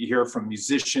education, but you hear from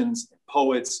musicians, and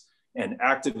poets, and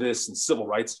activists and civil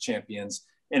rights champions.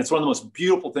 And it's one of the most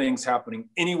beautiful things happening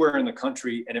anywhere in the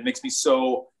country. And it makes me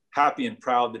so happy and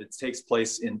proud that it takes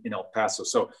place in El Paso.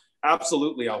 So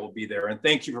absolutely, I will be there. And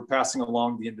thank you for passing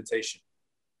along the invitation.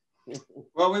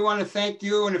 Well, we want to thank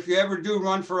you. And if you ever do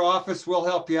run for office, we'll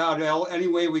help you out any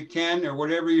way we can, or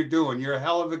whatever you're doing. You're a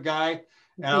hell of a guy.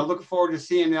 And I look forward to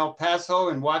seeing El Paso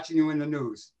and watching you in the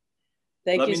news.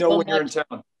 Let me know when you're in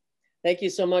town. Thank you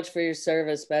so much for your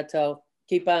service, Beto.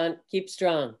 Keep on, keep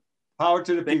strong. Power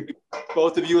to the people.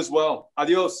 Both of you as well.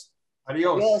 Adios.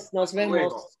 Adios. Adios. Nos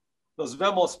vemos. Nos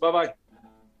vemos. Bye-bye.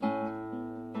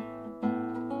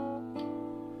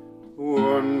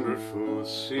 Wonderful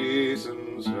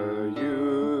seasons are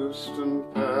used and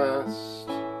past.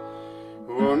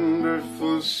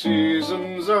 Wonderful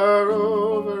seasons are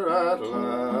over at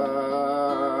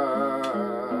last.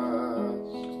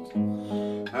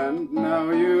 And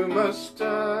now you must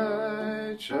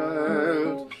die,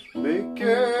 child. Make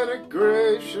it a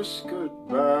gracious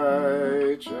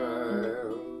goodbye,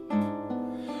 child.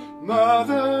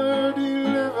 Mother,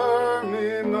 deliver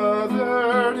me,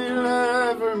 mother,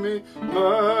 deliver me,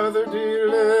 mother,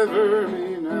 deliver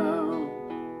me now.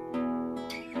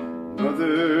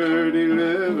 Mother,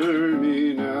 deliver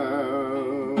me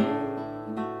now.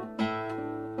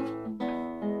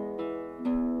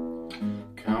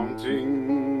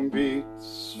 Counting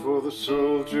beats for the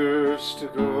soldiers to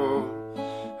go,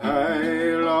 I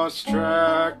lost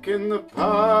track in the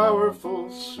powerful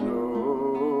snow.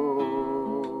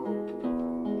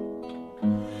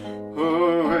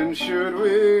 Oh, when should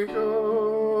we go?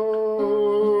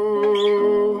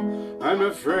 I'm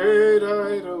afraid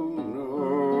I don't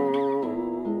know.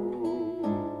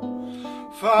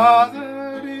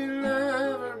 Father,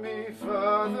 deliver me,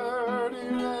 Father,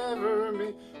 deliver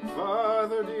me,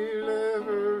 Father,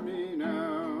 deliver me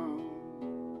now.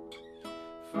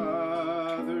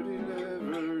 Father,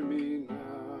 deliver me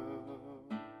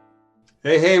now.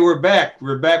 Hey, we're back.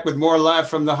 We're back with more Live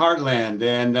from the Heartland.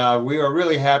 And we are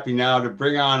really happy now to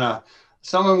bring on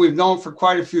someone we've known for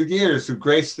quite a few years who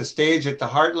graced the stage at the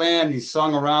Heartland. He's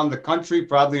sung around the country,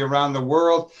 probably around the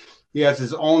world. He has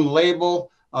his own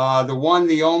label, the one,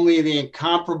 the only, the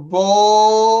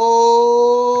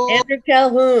incomparable Andrew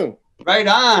Calhoun. Right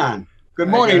on. Good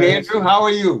Hi, morning, guys. Andrew. How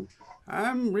are you?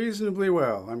 I'm reasonably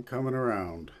well. I'm coming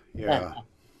around. Yeah.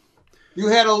 You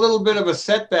had a little bit of a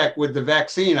setback with the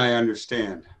vaccine, I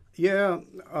understand. Yeah.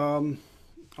 I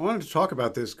wanted to talk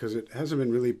about this because it hasn't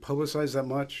been really publicized that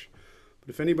much. But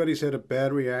if anybody's had a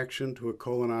bad reaction to a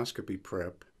colonoscopy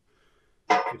prep,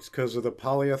 it's because of the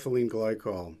polyethylene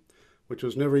glycol, which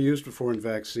was never used before in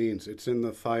vaccines. It's in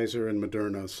the Pfizer and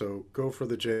Moderna, so go for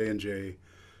the J&J.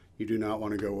 You do not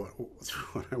want to go through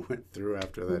what I went through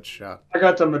after that shot. I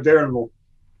got the Moderna.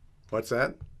 What's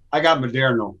that? I got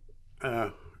Moderna.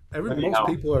 Most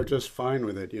people are just fine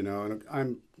with it, and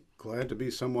I'm glad to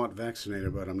be somewhat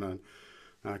vaccinated, but I'm not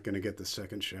going to get the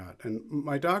second shot. And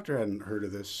my doctor hadn't heard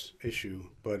of this issue,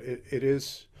 but it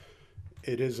is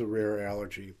a rare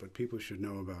allergy, but people should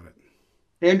know about it.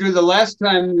 Andrew, the last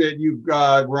time that you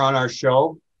were on our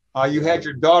show, you had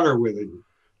your daughter with you.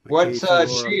 What's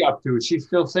she up to? Is she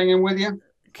still singing with you?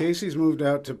 Casey's moved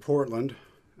out to Portland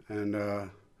and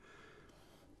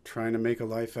trying to make a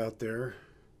life out there.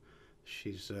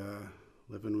 She's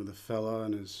living with a fella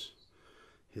and his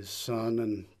son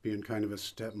and being kind of a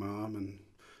stepmom, and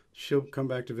she'll come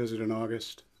back to visit in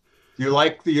August. You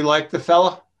like the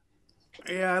fella?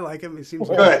 Yeah, I like him. He seems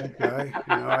like a good guy.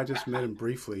 I just met him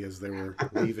briefly as they were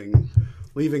leaving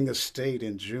the state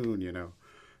in June,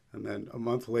 And then a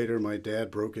month later, my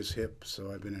dad broke his hip,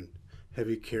 so I've been in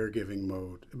heavy caregiving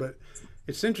mode. But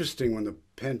it's interesting, when the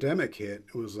pandemic hit,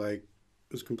 it was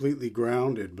completely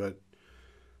grounded, but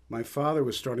my father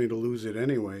was starting to lose it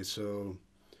anyway, so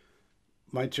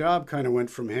my job kind of went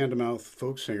from hand-to-mouth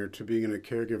folk singer to being a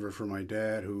caregiver for my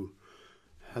dad, who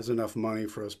has enough money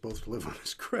for us both to live on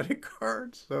his credit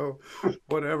card. So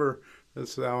whatever,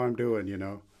 that's how I'm doing,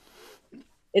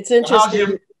 It's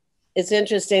interesting. It's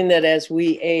interesting that as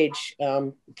we age,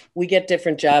 we get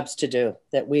different jobs to do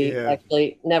that we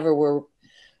actually never were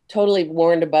totally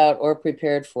warned about or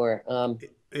prepared for.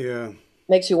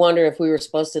 Makes you wonder if we were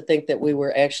supposed to think that we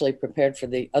were actually prepared for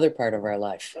the other part of our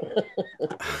life.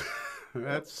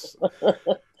 I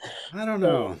don't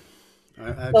know.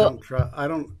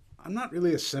 I'm not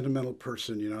really a sentimental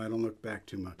person, I don't look back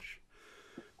too much.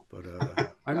 But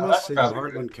I must say, the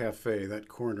Heartland Cafe, that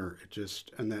corner,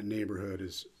 and that neighborhood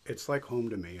it's like home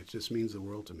to me. It just means the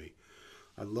world to me.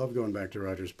 I love going back to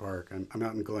Rogers Park. I'm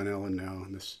out in Glen Ellen now,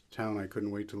 in this town I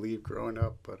couldn't wait to leave growing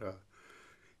up. But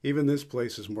even this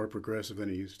place is more progressive than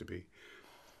it used to be.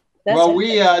 The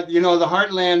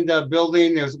Heartland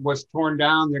building was torn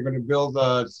down. They're going to build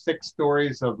 6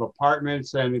 stories of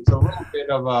apartments, and it's a little bit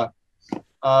of a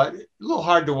little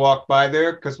hard to walk by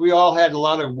there because we all had a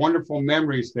lot of wonderful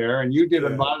memories there, and you did a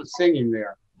lot of singing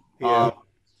there. Yeah.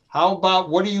 How about,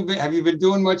 have you been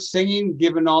doing much singing,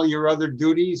 given all your other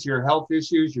duties, your health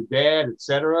issues, your dad,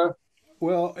 etc.?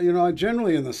 Well,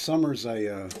 generally in the summers,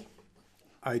 I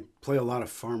play a lot of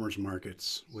farmers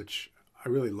markets, which I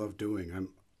really love doing.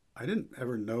 I didn't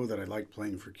ever know that I liked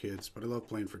playing for kids, but I love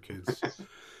playing for kids.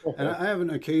 And I have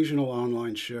an occasional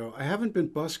online show. I haven't been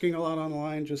busking a lot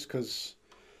online just because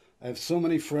I have so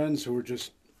many friends who are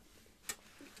just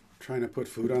trying to put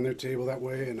food on their table that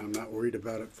way, and I'm not worried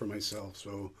about it for myself.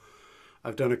 So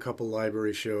I've done a couple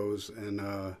library shows, and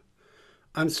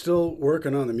I'm still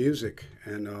working on the music.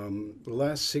 And the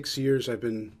last 6 years, I've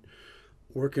been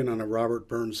working on a Robert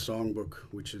Burns songbook,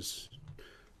 which is,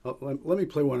 let me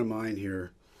play one of mine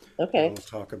here. Okay. And we'll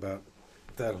talk about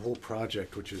that whole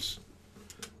project, which is,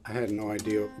 I had no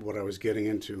idea what I was getting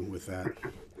into with that,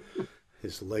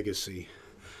 his legacy.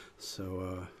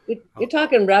 So you're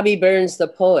talking Robbie Burns, the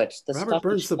poet. Robert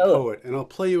Burns, the poet. And I'll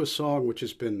play you a song which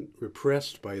has been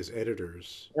repressed by his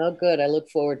editors. Oh, good. I look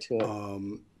forward to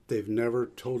it. They've never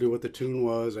told you what the tune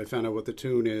was. I found out what the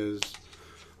tune is.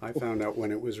 I found out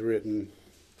when it was written.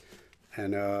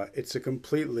 And it's a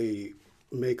completely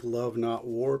make love, not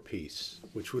war piece,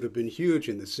 which would have been huge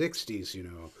in the 60s,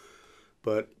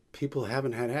 But people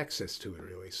haven't had access to it,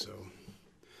 really. So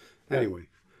anyway,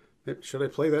 should I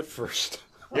play that first?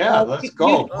 Yeah, let's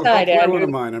go. Play one of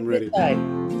mine. I'm ready.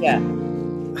 Yeah.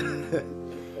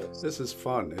 This is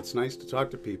fun. It's nice to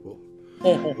talk to people.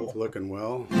 Both looking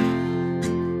well.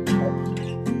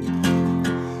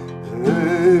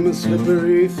 I'm a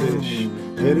slippery fish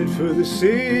headed for the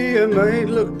sea. I might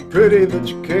look pretty, but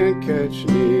you can't catch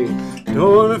me.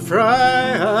 Don't wanna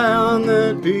fry high on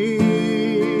that beach.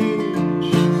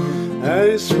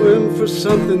 I swim for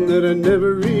something that I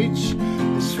never reach.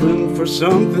 I swim for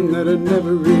something that I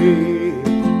never reach.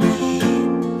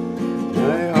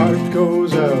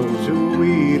 ourselves to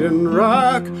weed and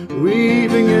rock,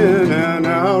 weaving in and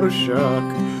out of shock,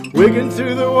 wigging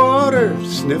through the water,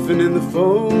 sniffing in the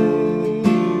foam.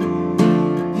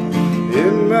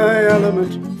 In my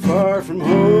element, far from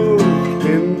home,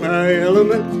 in my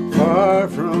element, far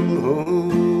from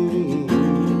home.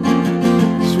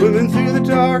 Swimming through the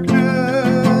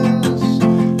darkness,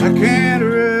 I can't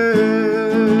rest,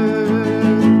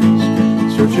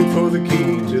 searching for the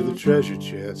key to the treasure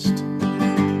chest.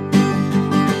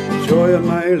 Joy of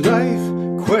my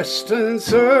life, quest and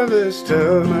service,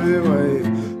 tell my wife.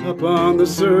 Up on the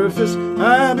surface,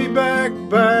 I'll be back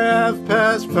by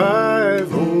 5:30.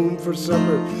 Home for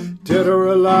supper, dead or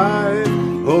alive.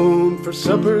 Home for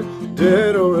supper,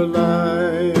 dead or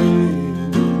alive.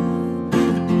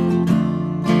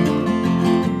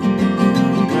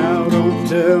 Now don't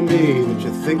tell me that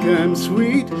you think I'm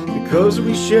sweet, because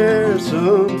we share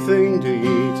something to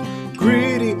eat.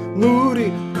 Greedy,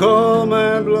 moody, call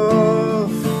my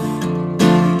bluff.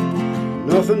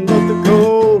 Nothing but the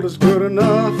gold is good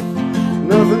enough.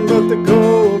 Nothing but the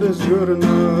gold is good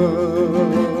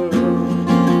enough.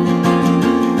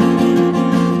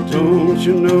 Don't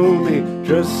you know me,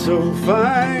 dressed so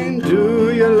fine?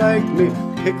 Do you like me,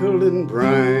 pickled in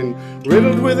brine,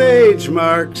 riddled with age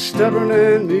marks, stubborn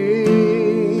and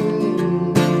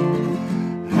mean?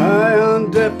 High on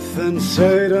depth and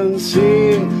sight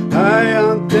unseen, high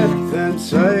on depth and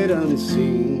sight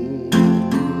unseen.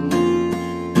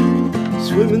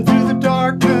 Swimming through the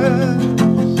darkness,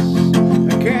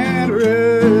 I can't rest,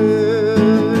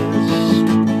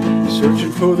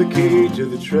 searching for the key to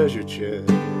the treasure chest.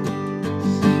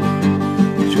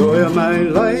 Joy of my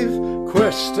life,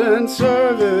 quest and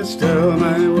service, tell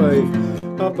my wife.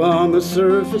 Up on the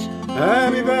surface,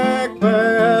 I'll be back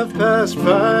by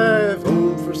 5:30.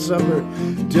 Home for supper,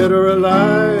 dead or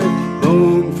alive.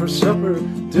 Home for supper,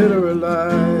 dead or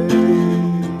alive.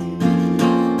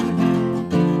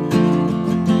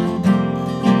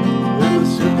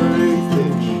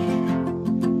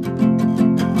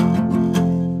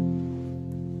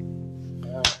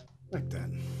 Like that.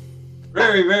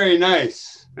 Very, very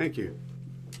nice. Thank you.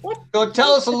 So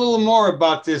tell us a little more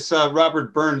about this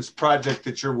Robert Burns project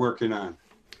that you're working on.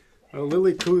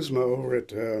 Lily Kuzma over at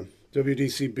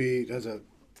WDCB has a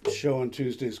show on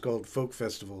Tuesdays called Folk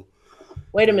Festival.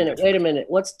 Wait a minute.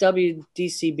 What's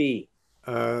WDCB?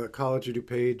 College of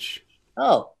DuPage.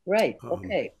 Oh, right.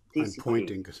 Okay. I'm DCB.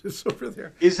 pointing because it's over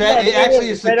there. Is that Yeah, actually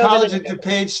is the right over College there. of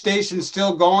DuPage station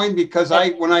still going? Because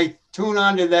when I tune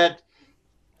onto that,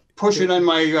 push it on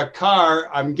my car,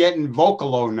 I'm getting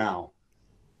Vocalo now.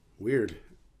 Weird.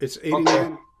 It's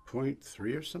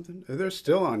 89.3 or something. They're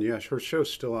still on. Yeah, her show's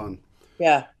still on.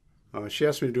 Yeah. She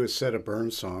asked me to do a set of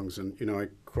Burns songs, and of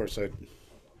course, I'd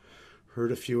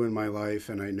heard a few in my life,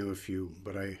 and I knew a few,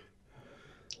 but I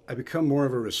become more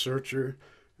of a researcher,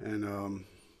 and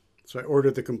so I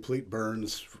ordered the complete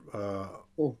Burns. There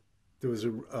was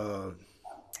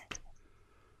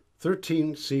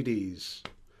 13 CDs.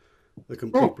 The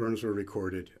complete Burns were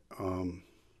recorded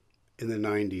in the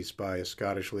 90s by a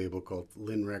Scottish label called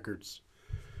Lynn Records.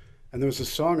 And there was a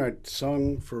song I'd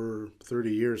sung for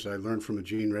 30 years I learned from a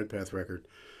Gene Redpath record.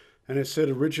 And it said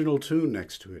original tune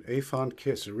next to it, A Fond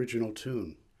Kiss, original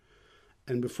tune.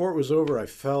 And before it was over, I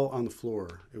fell on the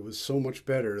floor. It was so much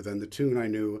better than the tune I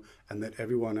knew and that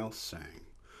everyone else sang.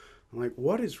 I'm like,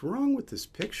 what is wrong with this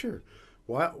picture?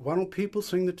 Why don't people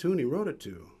sing the tune he wrote it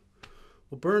to?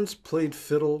 Well, Burns played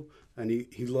fiddle, and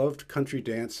he loved country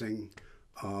dancing,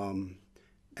 and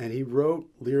he wrote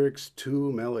lyrics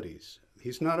to melodies.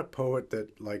 He's not a poet that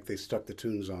they stuck the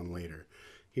tunes on later.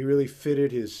 He really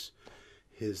fitted his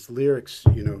lyrics,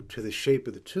 to the shape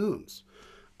of the tunes.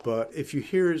 But if you've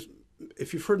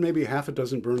heard maybe half a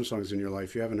dozen Burns songs in your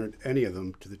life, you haven't heard any of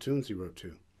them to the tunes he wrote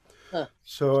to. Huh.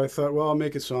 So I thought, well, I'll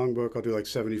make a songbook. I'll do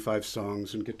 75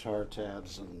 songs and guitar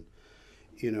tabs, and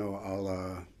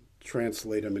I'll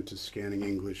translate them into scanning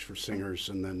English for singers.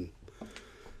 And then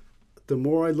the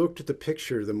more I looked at the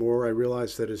picture, the more I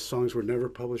realized that his songs were never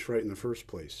published right in the first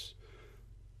place.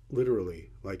 Literally,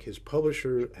 his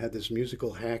publisher had this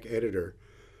musical hack editor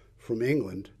from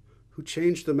England who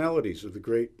changed the melodies of the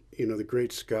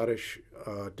great Scottish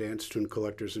dance tune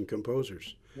collectors and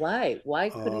composers. Why? Why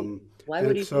could he? Why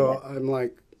would he do that? I'm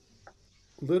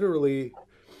literally,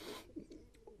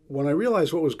 when I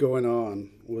realized what was going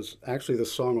on was actually the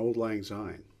song Auld Lang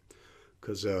Syne,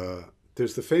 because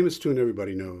there's the famous tune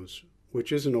everybody knows,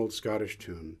 which is an old Scottish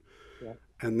tune. Yeah.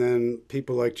 And then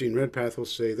people like Gene Redpath will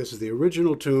say, this is the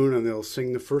original tune, and they'll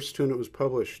sing the first tune it was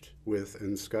published with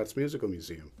in Scott's Musical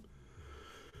Museum.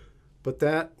 But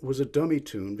that was a dummy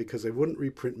tune because they wouldn't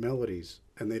reprint melodies,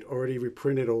 and they'd already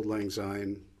reprinted Auld Lang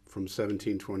Syne from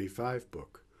 1725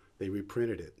 book. They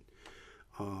reprinted it.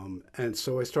 And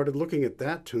so I started looking at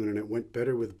that tune, and it went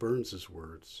better with Burns's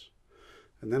words.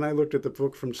 And then I looked at the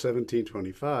book from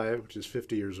 1725, which is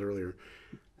 50 years earlier,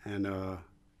 and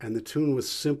the tune was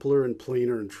simpler and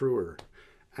plainer and truer.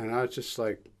 And I was just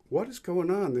like, what is going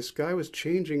on? This guy was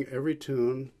changing every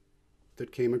tune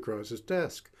that came across his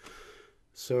desk.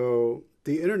 So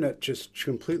the internet just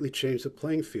completely changed the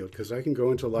playing field, because I can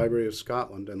go into Library of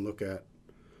Scotland and look at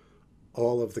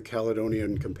all of the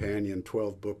Caledonian Companion,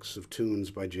 12 books of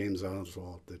tunes by James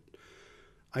Oswald. That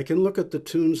I can look at the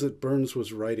tunes that Burns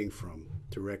was writing from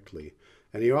directly.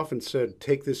 And he often said,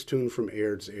 take this tune from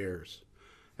Aird's Airs.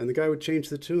 And the guy would change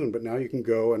the tune, but now you can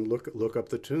go and look up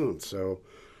the tune. So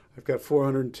I've got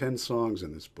 410 songs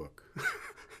in this book.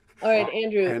 All right,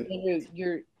 Andrew,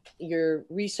 your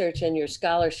research and your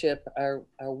scholarship are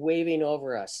waving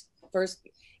over us. First,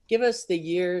 give us the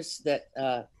years that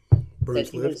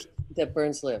Burns lived. That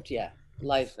Burns lived, yeah.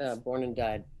 Life, born and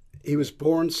died. He was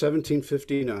born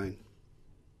 1759.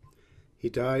 He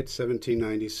died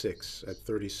 1796 at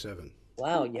 37.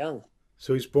 Wow, young.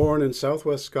 So he's born in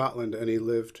southwest Scotland, and he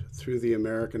lived through the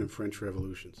American and French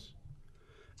revolutions.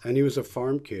 And he was a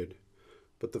farm kid,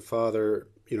 but the father,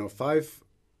 5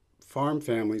 farm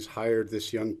families hired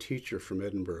this young teacher from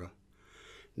Edinburgh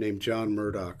named John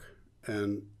Murdoch.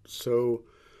 And so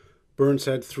Burns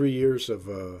had 3 years of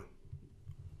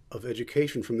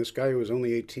education from this guy who was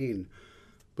only 18.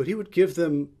 But he would give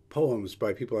them poems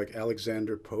by people like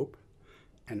Alexander Pope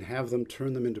and have them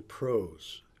turn them into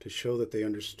prose to show that they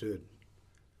understood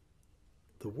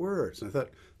the words. And I thought,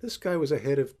 this guy was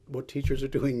ahead of what teachers are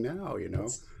doing now,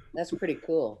 That's pretty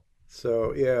cool.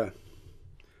 So, yeah.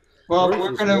 Well,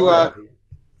 we're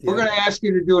going to ask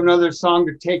you to do another song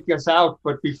to take us out.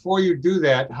 But before you do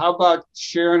that, how about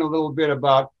sharing a little bit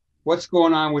about what's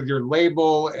going on with your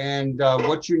label and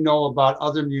what you know about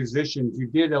other musicians? You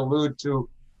did allude to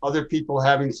other people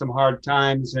having some hard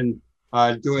times and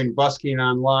doing busking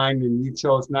online, and you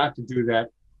chose not to do that.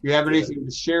 Do you have anything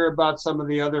to share about some of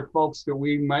the other folks that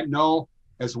we might know,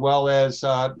 as well as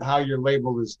how your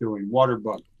label is doing,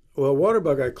 Waterbug? Well,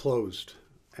 Waterbug I closed.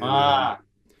 And,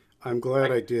 I'm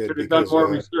glad I did. Should have done more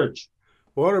research.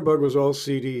 Waterbug was all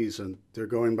CDs, and they're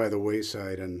going by the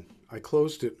wayside. And I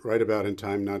closed it right about in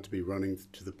time not to be running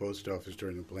to the post office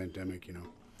during the pandemic,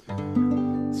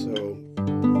 So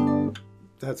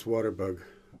that's Waterbug.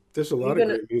 There's a lot of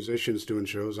great musicians doing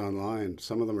shows online.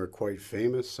 Some of them are quite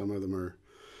famous. Some of them are,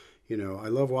 I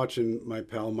love watching my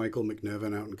pal Michael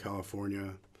McNevin out in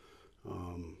California.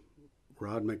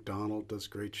 Rod McDonald does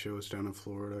great shows down in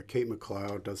Florida. Kate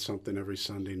McLeod does something every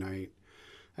Sunday night.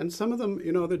 And some of them,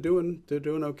 they're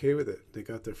doing okay with it. They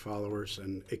got their followers,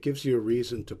 and it gives you a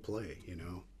reason to play,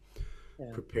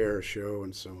 prepare a show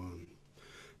and so on.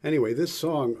 Anyway, this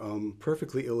song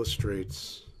perfectly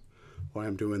illustrates why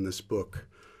I'm doing this book,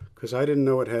 because I didn't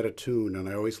know it had a tune, and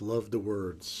I always loved the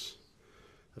words.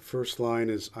 The first line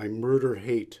is, I murder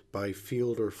hate by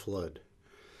field or flood.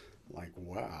 Like,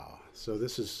 wow. So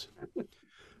this is,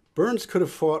 Burns could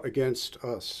have fought against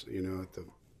us, at the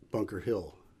Bunker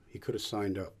Hill. He could have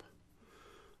signed up.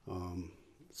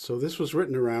 So this was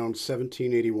written around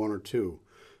 1781 or 2.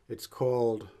 It's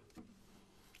called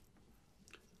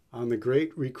On the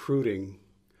Great Recruiting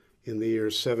in the Year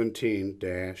 17 -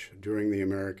 During the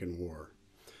American War.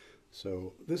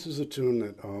 So this is a tune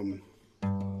that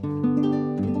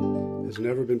has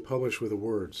never been published with the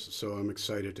words. So I'm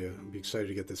excited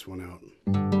to get this one out.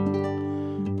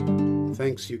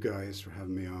 Thanks, you guys, for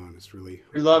having me on. It's really...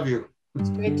 We love you. It's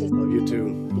great to love you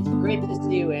too. It's great to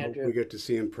see you, Andrew. We get to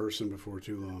see in person before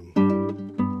too long.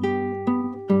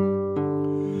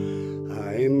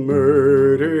 I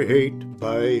murder hate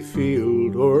by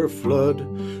field or flood,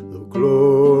 though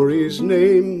glory's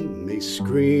name may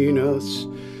screen us.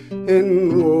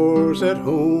 In wars at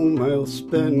home I'll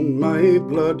spend my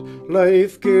blood,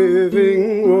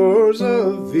 life-giving wars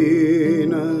of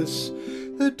Venus.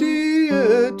 The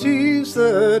deities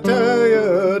that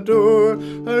I adore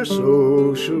are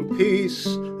social peace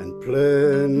and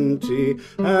plenty.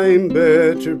 I'm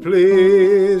better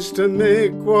pleased to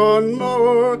make one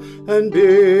more and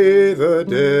be the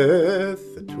death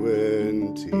at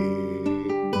 20.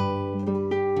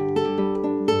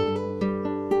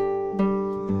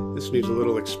 This needs a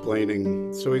little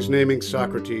explaining. So he's naming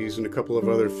Socrates and a couple of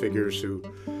other figures who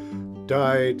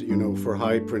died, for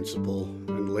high principle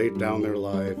and laid down their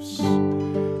lives.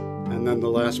 And then the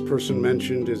last person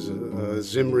mentioned is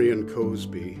Zimri and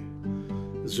Cosby.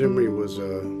 Zimri was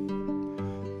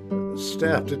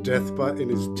stabbed to death in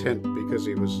his tent because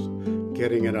he was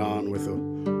getting it on with a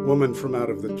woman from out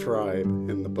of the tribe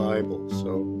in the Bible.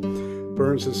 So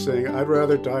Burns is saying, I'd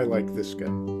rather die like this guy.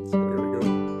 So here we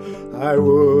go. I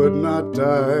would not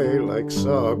die like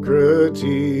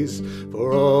Socrates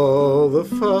for all the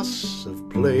fuss of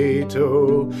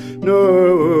Plato,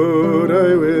 nor would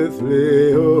I with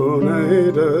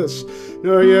Leonidas,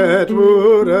 nor yet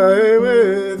would I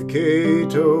with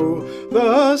Cato.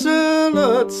 The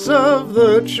zealots of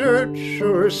the church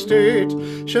or state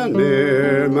shall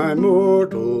ne'er my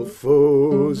mortal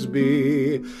foes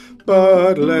be,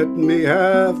 but let me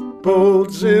have bold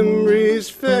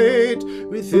Zimri's fate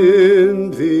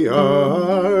within the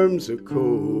arms of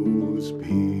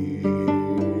Cosby.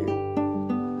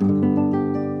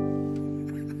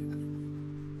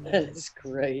 That is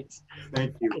great.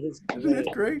 Thank you. That is Isn't it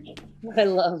great? I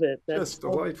love it. That's Just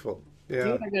delightful. Yeah.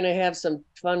 You are going to have some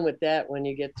fun with that when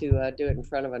you get to do it in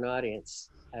front of an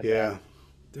audience. I Yeah. bet.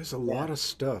 There's a lot of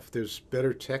stuff. There's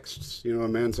better texts. You know, A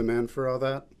Man's a Man for all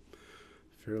that.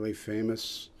 Fairly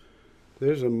famous.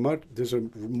 There's a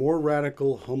more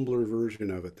radical, humbler version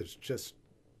of it that's just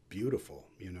beautiful,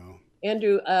 you know.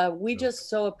 Andrew, we just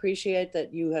so appreciate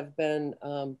that you have been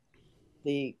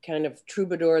the kind of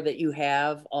troubadour that you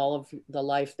have all of the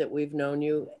life that we've known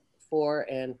you for,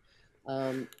 and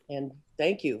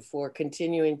thank you for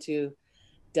continuing to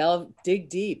dig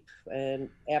deep, and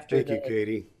Thank you,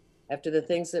 Katie. after the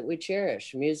things that we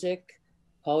cherish, music,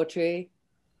 poetry,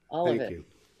 all of it. Thank you.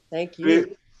 Thank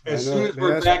you. As soon as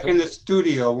we're back in the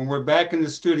studio, when we're back in the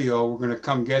studio, we're going to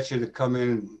come get you to come in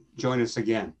and join us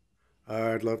again.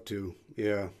 I'd love to.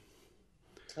 Yeah.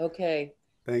 Okay.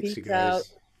 Thanks, Peace you guys. out.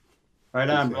 Right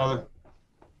on, Peace brother. out.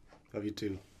 Love you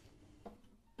too.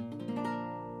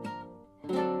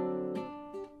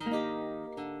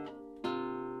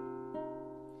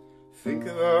 Think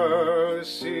of all the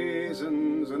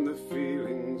seasons and the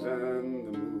feelings and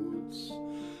the moods.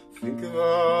 Think of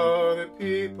all the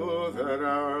people that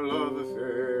our love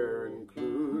affair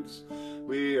includes.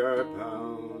 We are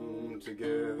bound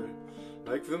together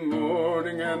like the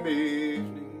morning and the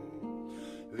evening.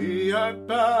 We are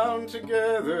bound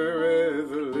together with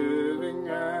the living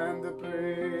and the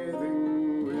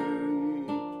breathing wind.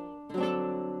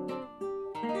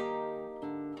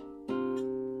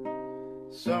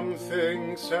 Some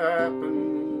things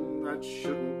happen that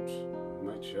shouldn't,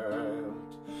 my child.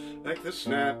 Like the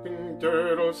snapping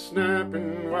turtle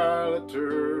snapping while a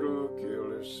turtle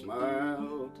killer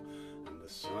smiled. And the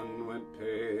sun went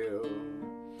pale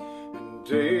and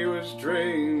day was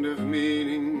drained of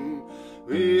meaning.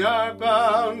 We are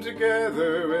bound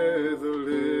together with the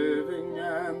living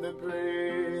and the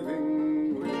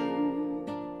breathing wind.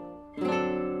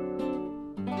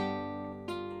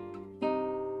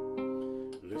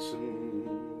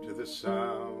 Listen to the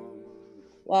sound.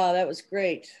 Wow, that was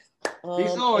great.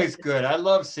 He's always good. I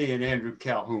love seeing Andrew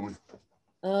Calhoun.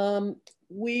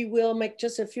 We will make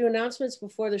just a few announcements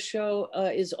before the show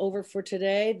is over for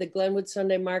today. The Glenwood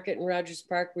Sunday Market in Rogers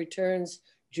Park returns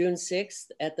June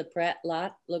 6th at the Pratt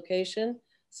Lot location,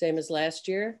 same as last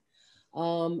year.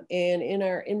 And in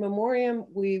our in memoriam,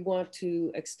 we want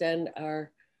to extend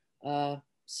our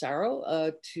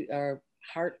sorrow to our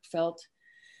heartfelt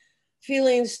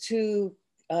feelings to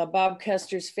Bob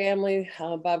Kester's family.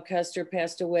 Bob Kester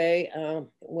passed away,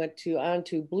 went on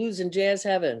to blues and jazz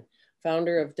heaven,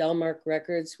 founder of Delmark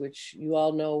Records, which you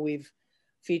all know we've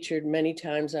featured many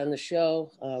times on the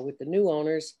show with the new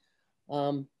owners.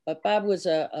 But Bob was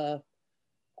a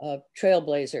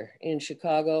trailblazer in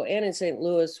Chicago and in St.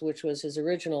 Louis, which was his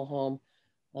original home.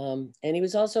 And he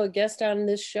was also a guest on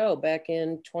this show back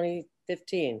in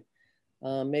 2015.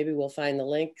 Maybe we'll find the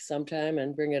link sometime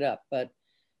and bring it up. But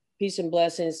peace and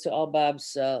blessings to all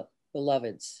Bob's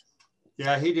beloveds.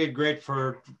 Yeah, he did great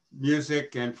for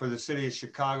music and for the city of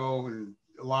Chicago and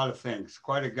a lot of things.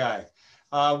 Quite a guy.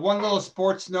 One little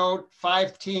sports note,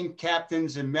 5 team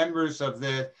captains and members of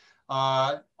the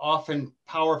often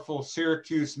powerful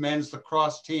Syracuse men's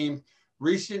lacrosse team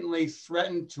recently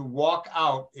threatened to walk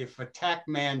out if attack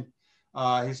man,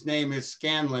 his name is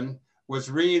Scanlon, was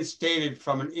reinstated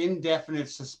from an indefinite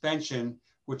suspension,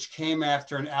 which came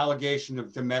after an allegation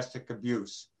of domestic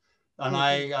abuse. And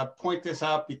I point this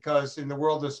out because in the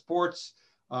world of sports,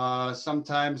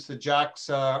 sometimes the jocks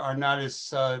are not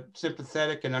as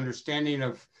sympathetic and understanding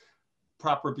of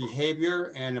proper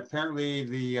behavior, and apparently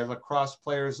the lacrosse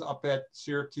players up at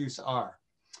Syracuse are.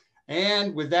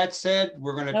 And with that said,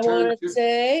 we're going to turn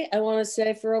to... I want to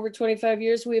say for over 25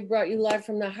 years, we have brought you live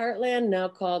from the Heartland, now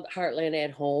called Heartland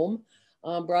at Home.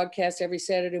 Broadcast every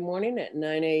Saturday morning at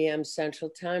 9 a.m.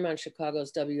 Central Time on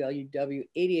Chicago's WLUW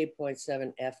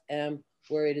 88.7 FM,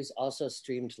 where it is also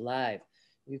streamed live.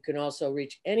 You can also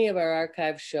reach any of our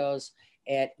archive shows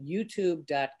at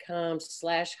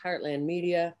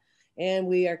youtube.com/heartlandmedia. And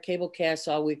we are cable cast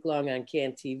all week long on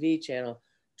CAN TV, channel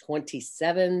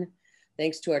 27.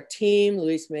 Thanks to our team,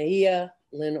 Luis Mejia,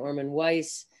 Lynn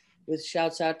Orman-Weiss, with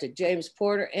shouts out to James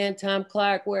Porter and Tom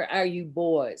Clark. Where are you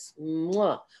boys?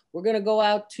 Mwah. We're going to go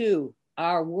out to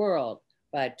Our World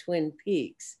by Twin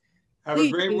Peaks. Have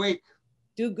a great week.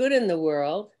 Do good in the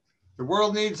world. The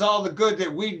world needs all the good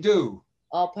that we do.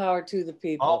 All power to the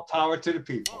people. All power to the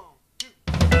people.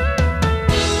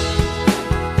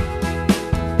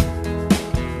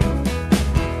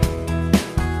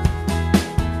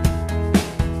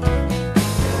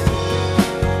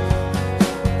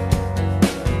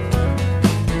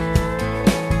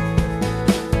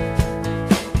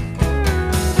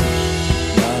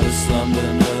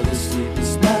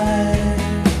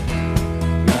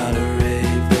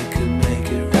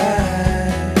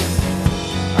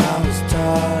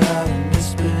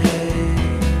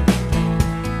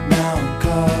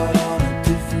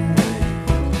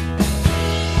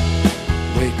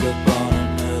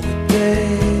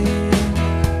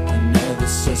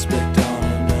 Suspect on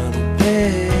another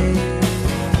day.